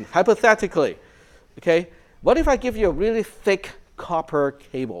question, hypothetically. Okay, what if I give you a really thick copper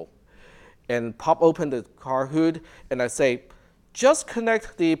cable and pop open the car hood and I say, just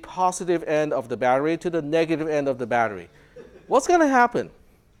connect the positive end of the battery to the negative end of the battery. What's going to happen?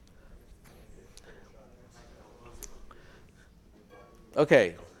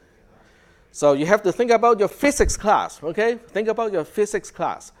 Okay. So you have to think about your physics class, okay? Think about your physics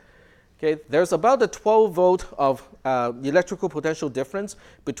class. Okay, there's about a 12 volt of electrical potential difference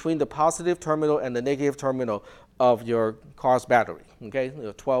between the positive terminal and the negative terminal of your car's battery, okay?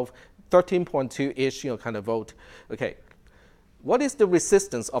 13.2-ish, kind of volt. Okay. What is the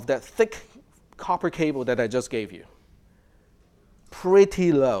resistance of that thick copper cable that I just gave you?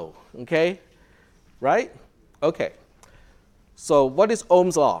 Pretty low, okay? Right? Okay. So what is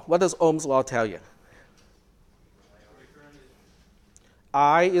Ohm's law? What does Ohm's law tell you?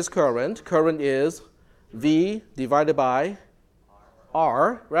 I is current. Current is V divided by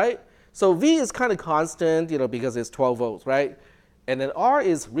R, right? So V is kind of constant, because it's 12 volts, right? And then R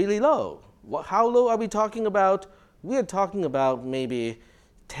is really low. How low are we talking about? We are talking about maybe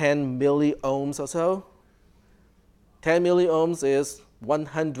 10 milliohms or so. 10 milliohms is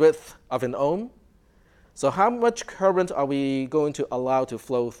 1/100th of an ohm. So how much current are we going to allow to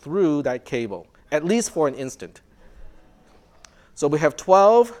flow through that cable, at least for an instant? So we have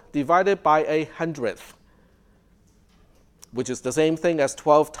 12 divided by 1/100th, which is the same thing as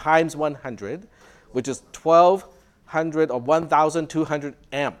 12 times 100, which is 1200 or 1200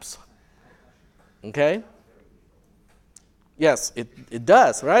 amps. Okay? Yes, it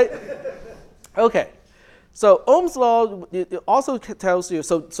does, right? Okay. So Ohm's law it also tells you,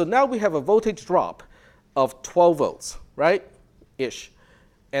 so now we have a voltage drop of 12 volts, right? Ish.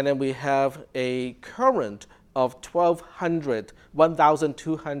 And then we have a current of 1200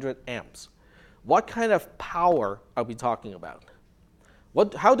 amps. What kind of power are we talking about?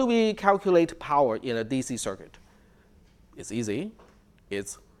 How do we calculate power in a DC circuit? It's easy.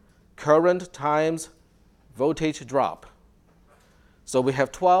 It's current times voltage drop. So we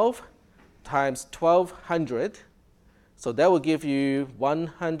have 12 times 1200. So that will give you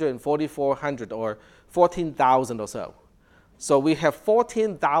 14400 or 14,000 or so. So we have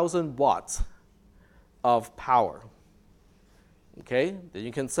 14,000 watts of power. Okay, then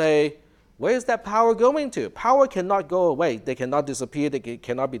you can say, where is that power going to? Power cannot go away. They cannot disappear. They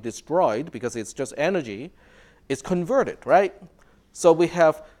cannot be destroyed because it's just energy. It's converted, right? So we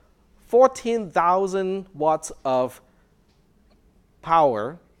have 14,000 watts of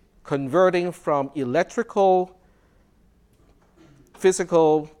power converting from electrical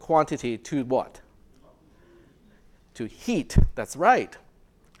physical quantity to what? To heat. That's right.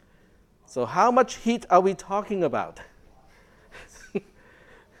 So how much heat are we talking about?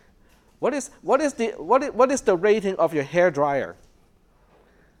 What is the rating of your hair dryer?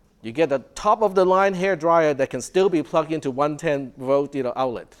 You get a top of the line hair dryer that can still be plugged into 110 volt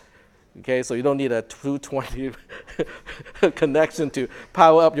outlet. Okay, so you don't need a 220 connection to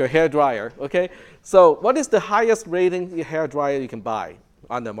power up your hair dryer. Okay, so what is the highest rating hair dryer you can buy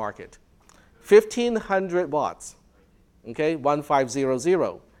on the market? 1500 watts. Okay,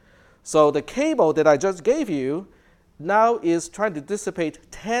 1500. So the cable that I just gave you now is trying to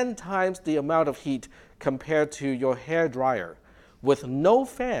dissipate 10 times the amount of heat compared to your hair dryer with no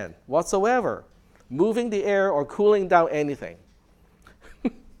fan whatsoever, moving the air or cooling down anything.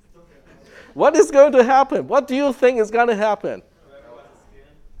 What is going to happen? What do you think is going to happen?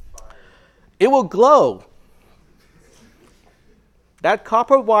 It will glow. That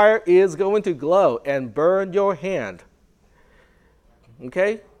copper wire is going to glow and burn your hand.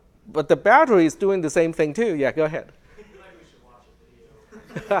 Okay? But the battery is doing the same thing too. Yeah, go ahead.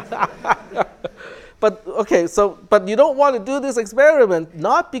 But okay, but you don't want to do this experiment,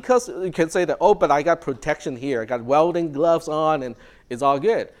 not because you can say that, oh, but I got protection here. I got welding gloves on and it's all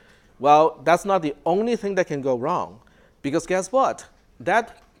good. Well, that's not the only thing that can go wrong. Because guess what?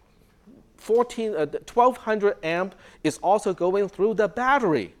 That 1200 amp is also going through the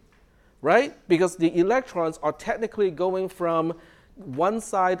battery, right? Because the electrons are technically going from one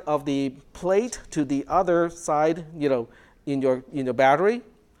side of the plate to the other side, in your battery.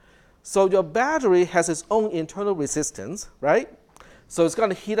 So your battery has its own internal resistance, right? So it's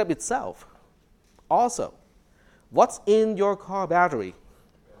going to heat up itself. Also, what's in your car battery?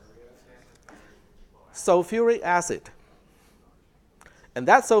 Sulfuric acid. And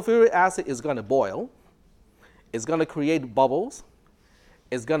that sulfuric acid is going to boil. It's going to create bubbles.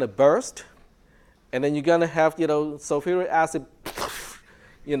 It's going to burst. And then you're going to have, sulfuric acid,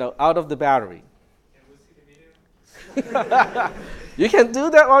 out of the battery. You can do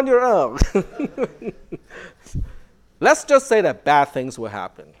that on your own. Let's just say that bad things will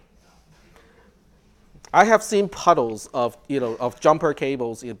happen. I have seen puddles of jumper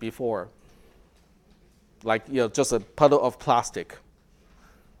cables before, like just a puddle of plastic.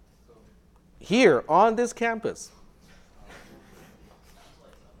 Here on this campus,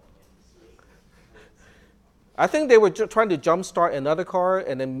 I think they were trying to jumpstart another car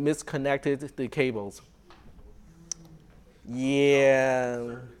and then misconnected the cables.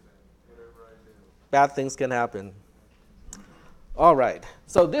 Yeah, bad things can happen. All right,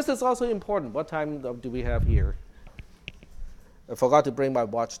 so this is also important. What time do we have here? I forgot to bring my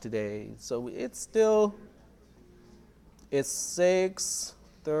watch today. So it's 6:30.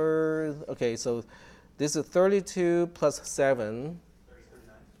 Okay, so this is 32 plus 7,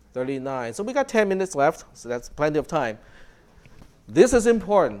 39. So we got 10 minutes left, so that's plenty of time. This is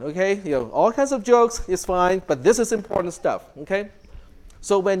important, okay? All kinds of jokes is fine, but this is important stuff, okay?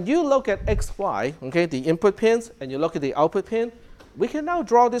 So when you look at X, Y, okay, the input pins, and you look at the output pin, we can now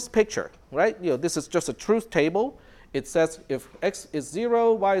draw this picture, right? This is just a truth table. It says if X is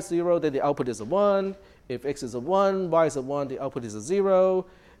 0, Y is 0, then the output is a 1. If X is a 1, Y is a 1, the output is a 0.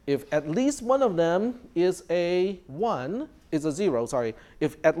 If at least one of them is a 1, is a 0, sorry.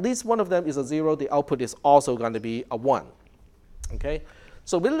 If at least one of them is a 0, the output is also going to be a 1. Okay,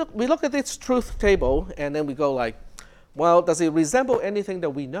 so we look at this truth table and then we go like, well, does it resemble anything that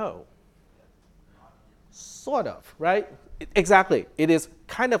we know? Sort of, right? Exactly. It is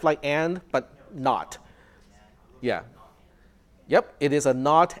kind of like AND, but not. Yeah. Yep, it is a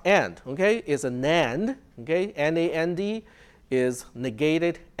not AND, okay? It's a NAND, okay? NAND is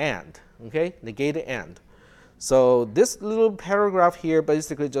negated AND, okay? Negated AND. So this little paragraph here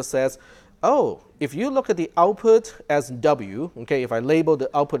basically just says, oh, if you look at the output as W, okay, if I label the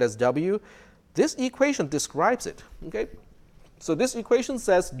output as W, this equation describes it, okay? So this equation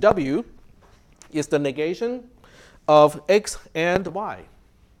says W is the negation of X and Y,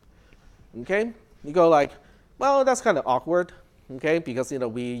 okay? You go like, well, that's kind of awkward, okay, because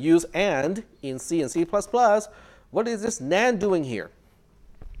we use AND in C and C++, What is this NAND doing here?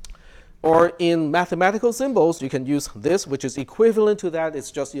 Or in mathematical symbols, you can use this, which is equivalent to that. It's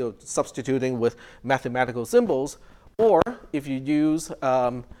just substituting with mathematical symbols. Or if you use,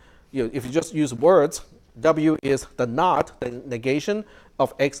 if you just use words, W is the not, the negation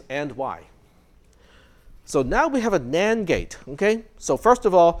of X and Y. So now we have a NAND gate. Okay. So first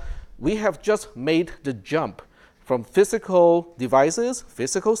of all, we have just made the jump from physical devices,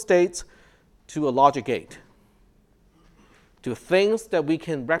 physical states, to a logic gate, to things that we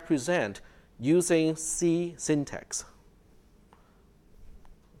can represent using C syntax.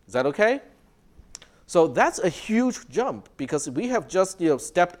 Is that okay? So that's a huge jump because we have just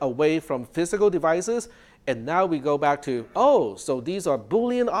stepped away from physical devices, and now we go back to, oh, so these are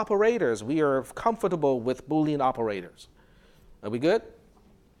Boolean operators. We are comfortable with Boolean operators. Are we good?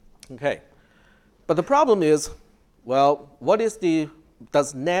 Okay. But the problem is, well,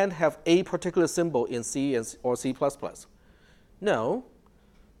 does NAND have a particular symbol in C or C++? No.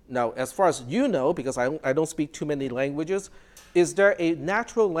 Now, as far as you know, because I don't speak too many languages, is there a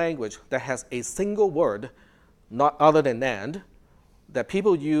natural language that has a single word, not other than NAND, that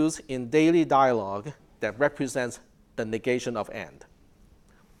people use in daily dialogue that represents the negation of AND?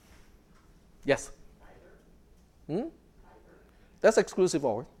 Yes? That's exclusive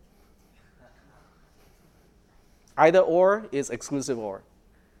OR. Either or is exclusive OR.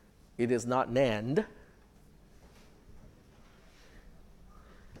 It is not NAND.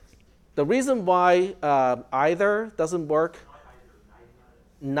 The reason why either doesn't work,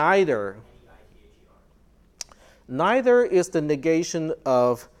 neither is the negation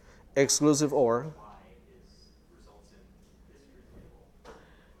of exclusive OR.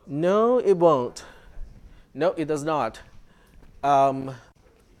 No, it won't. No, it does not.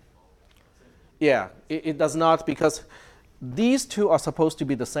 Yeah, it does not, because these two are supposed to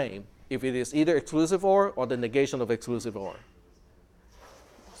be the same if it is either exclusive OR or the negation of exclusive OR.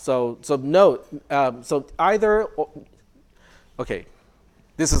 So no, so either, okay,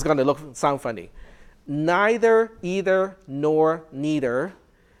 this is going to sound funny. Neither, either, nor neither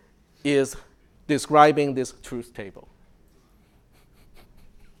is describing this truth table.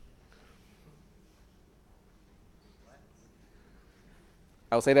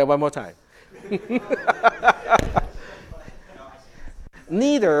 I'll say that one more time.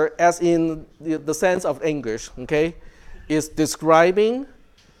 Neither, as in the sense of English, okay, is describing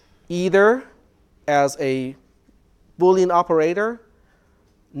either as a Boolean operator,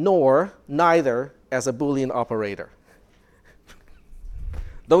 nor neither as a Boolean operator.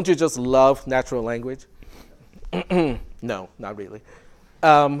 Don't you just love natural language? No, not really.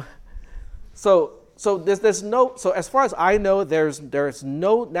 So as far as I know, there's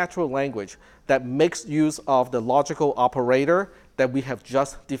no natural language that makes use of the logical operator that we have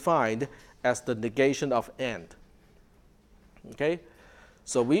just defined as the negation of AND. Okay?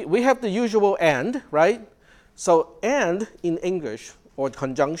 So we have the usual AND, right? So AND in English, or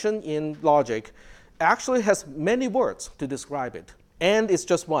conjunction in logic, actually has many words to describe it. AND is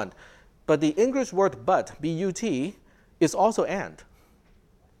just one. But the English word but, B-U-T, is also AND.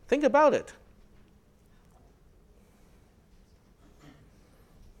 Think about it.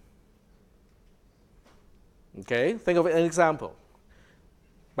 Okay, think of an example.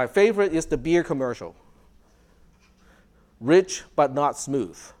 My favorite is the beer commercial. Rich but not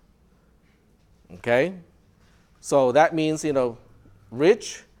smooth. Okay? So that means,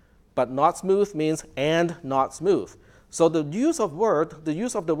 rich but not smooth means and not smooth. So the use of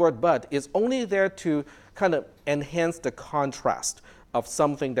the word but is only there to kind of enhance the contrast of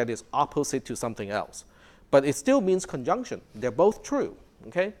something that is opposite to something else. But it still means conjunction. They're both true.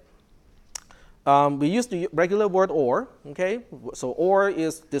 Okay? We use the regular word or. Okay? So or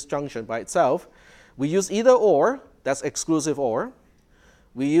is disjunction by itself. We use either or. That's exclusive OR.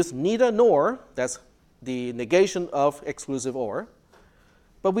 We use neither nor, that's the negation of exclusive OR.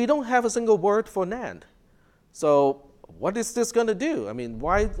 But we don't have a single word for NAND. So what is this going to do? I mean,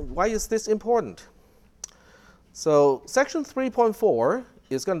 why is this important? So section 3.4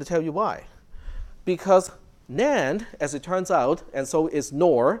 is going to tell you why. Because NAND, as it turns out, and so is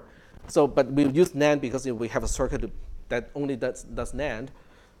NOR, but we use NAND because we have a circuit that only does NAND.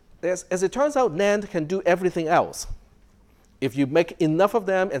 As it turns out, NAND can do everything else. If you make enough of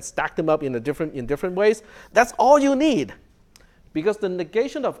them and stack them up in different ways, that's all you need. Because the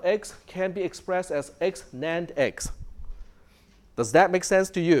negation of X can be expressed as X NAND X. Does that make sense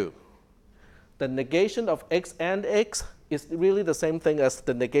to you? The negation of X and X is really the same thing as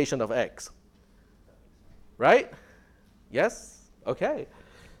the negation of X. Right? Yes? Okay.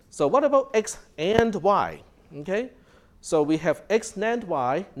 So what about X and Y? Okay. So we have X NAND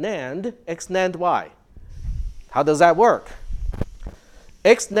Y, NAND, X NAND Y. How does that work?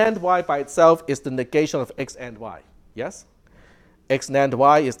 X NAND Y by itself is the negation of X and Y. Yes? X NAND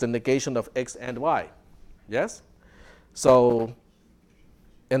Y is the negation of X and Y. Yes? So,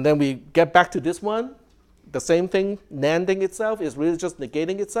 and then we get back to this one. The same thing, NANDing itself is really just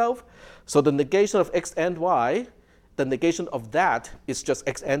negating itself. So the negation of X and Y, the negation of that is just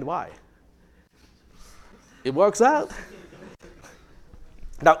X and Y. It works out.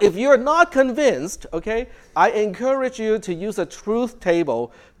 Now, if you're not convinced, okay, I encourage you to use a truth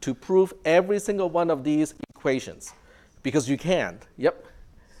table to prove every single one of these equations, because you can. Yep. So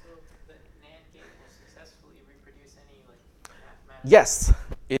the NAND gate will successfully reproduce any like mathematical. Yes,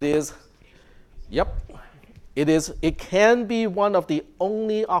 it is. Yep. It is. It can be one of the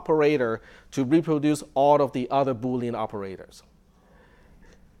only operator to reproduce all of the other Boolean operators.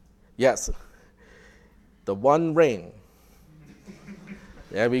 Yes. The one ring.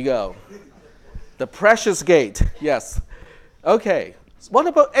 There we go. The precious gate, yes. Okay, so what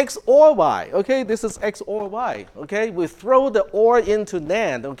about X or Y? Okay, this is X or Y. Okay, we throw the OR into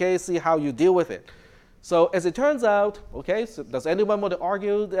NAND, okay, see how you deal with it. So as it turns out, okay, so does anyone want to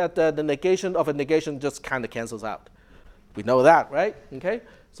argue that the negation of a negation just kind of cancels out? We know that, right? Okay,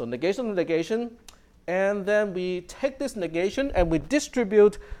 so negation of negation, and then we take this negation and we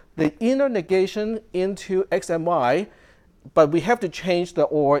distribute the inner negation into X and Y, but we have to change the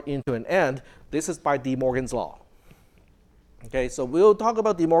OR into an AND. This is by De Morgan's law. Okay, so we'll talk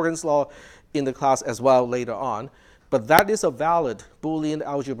about De Morgan's law in the class as well later on, but that is a valid Boolean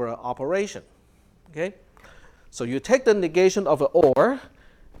algebra operation. Okay, so you take the negation of an OR,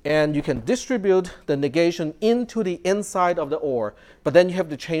 and you can distribute the negation into the inside of the OR, but then you have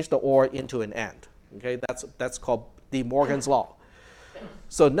to change the OR into an AND. Okay, that's called De Morgan's law.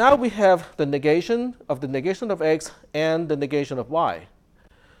 So now we have the negation of X and the negation of Y.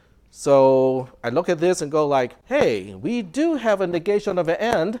 So I look at this and go like, hey, we do have a negation of an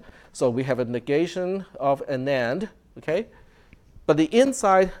AND. So we have a negation of an AND, okay? But the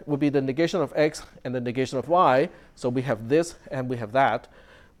inside would be the negation of X and the negation of Y. So we have this and we have that.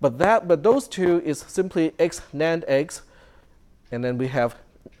 But those two is simply X NAND X, and then we have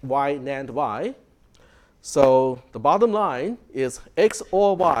Y NAND Y. So the bottom line is X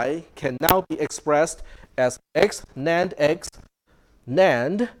or Y can now be expressed as X NAND X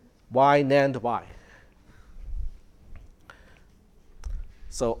NAND Y NAND Y.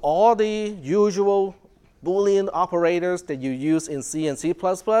 So all the usual Boolean operators that you use in C and C++,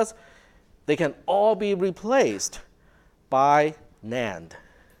 they can all be replaced by NAND.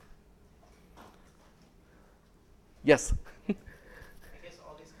 Yes? I guess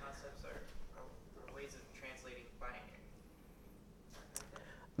all these concepts are ways of translating binary.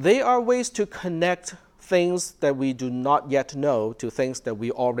 They are ways to connect things that we do not yet know to things that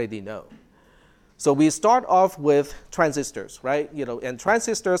we already know. So we start off with transistors, right? And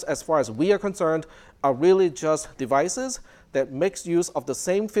transistors, as far as we are concerned, are really just devices that makes use of the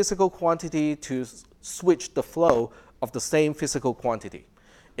same physical quantity to switch the flow of the same physical quantity.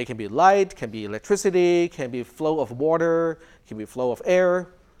 It can be light, can be electricity, can be flow of water, can be flow of air.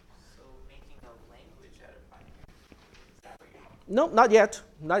 So making a language out of binary. Is that what you're talking No, not yet,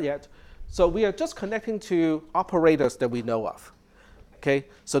 not yet. So we are just connecting to operators that we know of. Okay,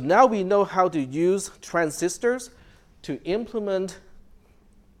 so now we know how to use transistors to implement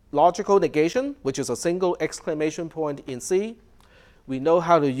logical negation, which is a single exclamation point in C. We know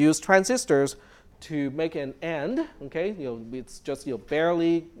how to use transistors to make an AND. Okay, it's just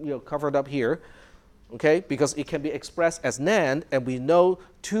barely covered up here. Okay, because it can be expressed as NAND, and we know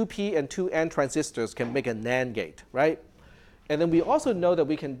 2p and 2n transistors can make a NAND gate, right? And then we also know that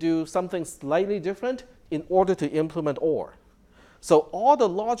we can do something slightly different in order to implement OR. So all the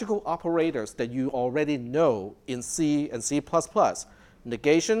logical operators that you already know in C and C++,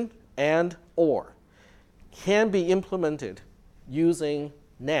 negation and OR, can be implemented using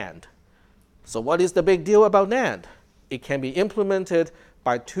NAND. So what is the big deal about NAND? It can be implemented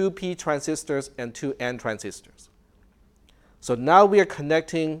by 2p transistors and 2n transistors. So now we are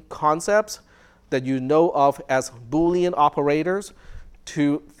connecting concepts that you know of as Boolean operators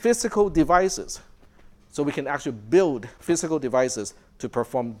to physical devices. So we can actually build physical devices to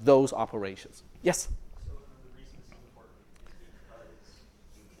perform those operations. Yes? So the reason this is important is because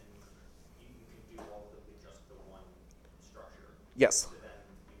you can do all of them with just the one structure. Yes. So then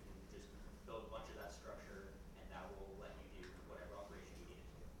you can just build a bunch of that structure, and that will let you do whatever operation you need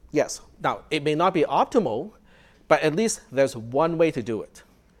it to. Yes. Now, it may not be optimal, but at least there's one way to do it.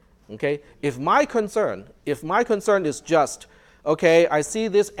 Okay? If my concern is just, okay, I see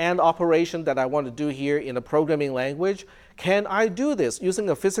this AND operation that I want to do here in a programming language. Can I do this using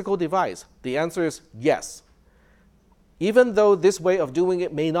a physical device? The answer is yes. Even though this way of doing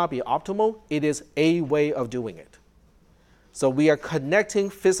it may not be optimal, it is a way of doing it. So we are connecting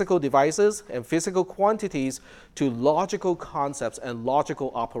physical devices and physical quantities to logical concepts and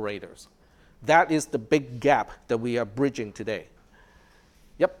logical operators. That is the big gap that we are bridging today.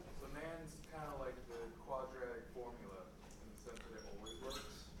 Yep? So NAND's kind of like the quadratic formula in the sense that it always works.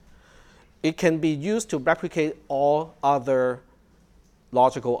 It can be used to replicate all other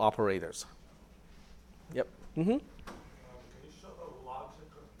logical operators. Yep. Can you show the logic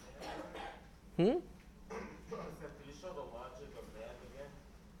of NAND? Can you show the logic of NAND again?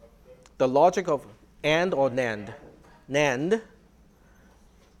 Up there? The logic of AND or NAND? NAND.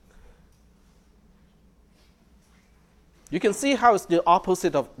 You can see how it's the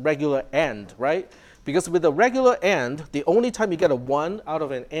opposite of regular AND, right? Because with the regular AND, the only time you get a 1 out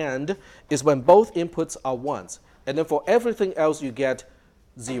of an AND is when both inputs are 1s. And then for everything else, you get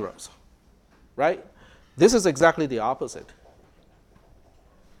zeros, right? This is exactly the opposite.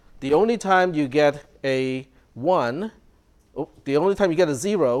 The only time you get a 1, the only time you get a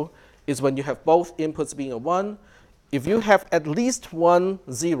 0 is when you have both inputs being a 1. If you have at least one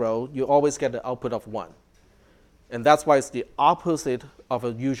 0, you always get the output of 1. And that's why it's the opposite of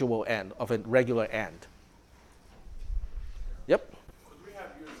a usual AND, of a regular AND. Yep? Could we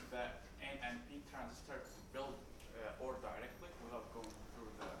have used that N and P transistor to build ore directly without going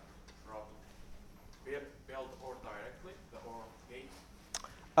through the problem? Build ore directly, the ore gate?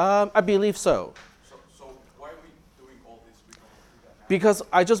 I believe so. So why are we doing all this? We don't do that now. Because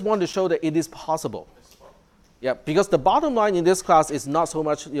I just want to show that it is possible. Yeah, because the bottom line in this class is not so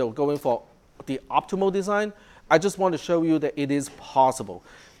much going for the optimal design. I just want to show you that it is possible.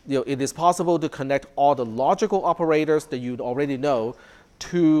 It is possible to connect all the logical operators that you already know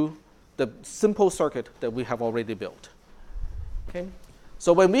to the simple circuit that we have already built. Okay.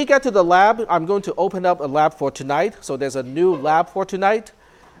 So when we get to the lab, I'm going to open up a lab for tonight. So there's a new lab for tonight,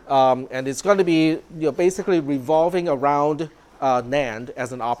 and it's going to be basically revolving around NAND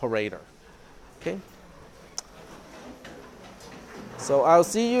as an operator. Okay. So I'll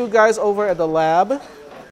see you guys over at the lab.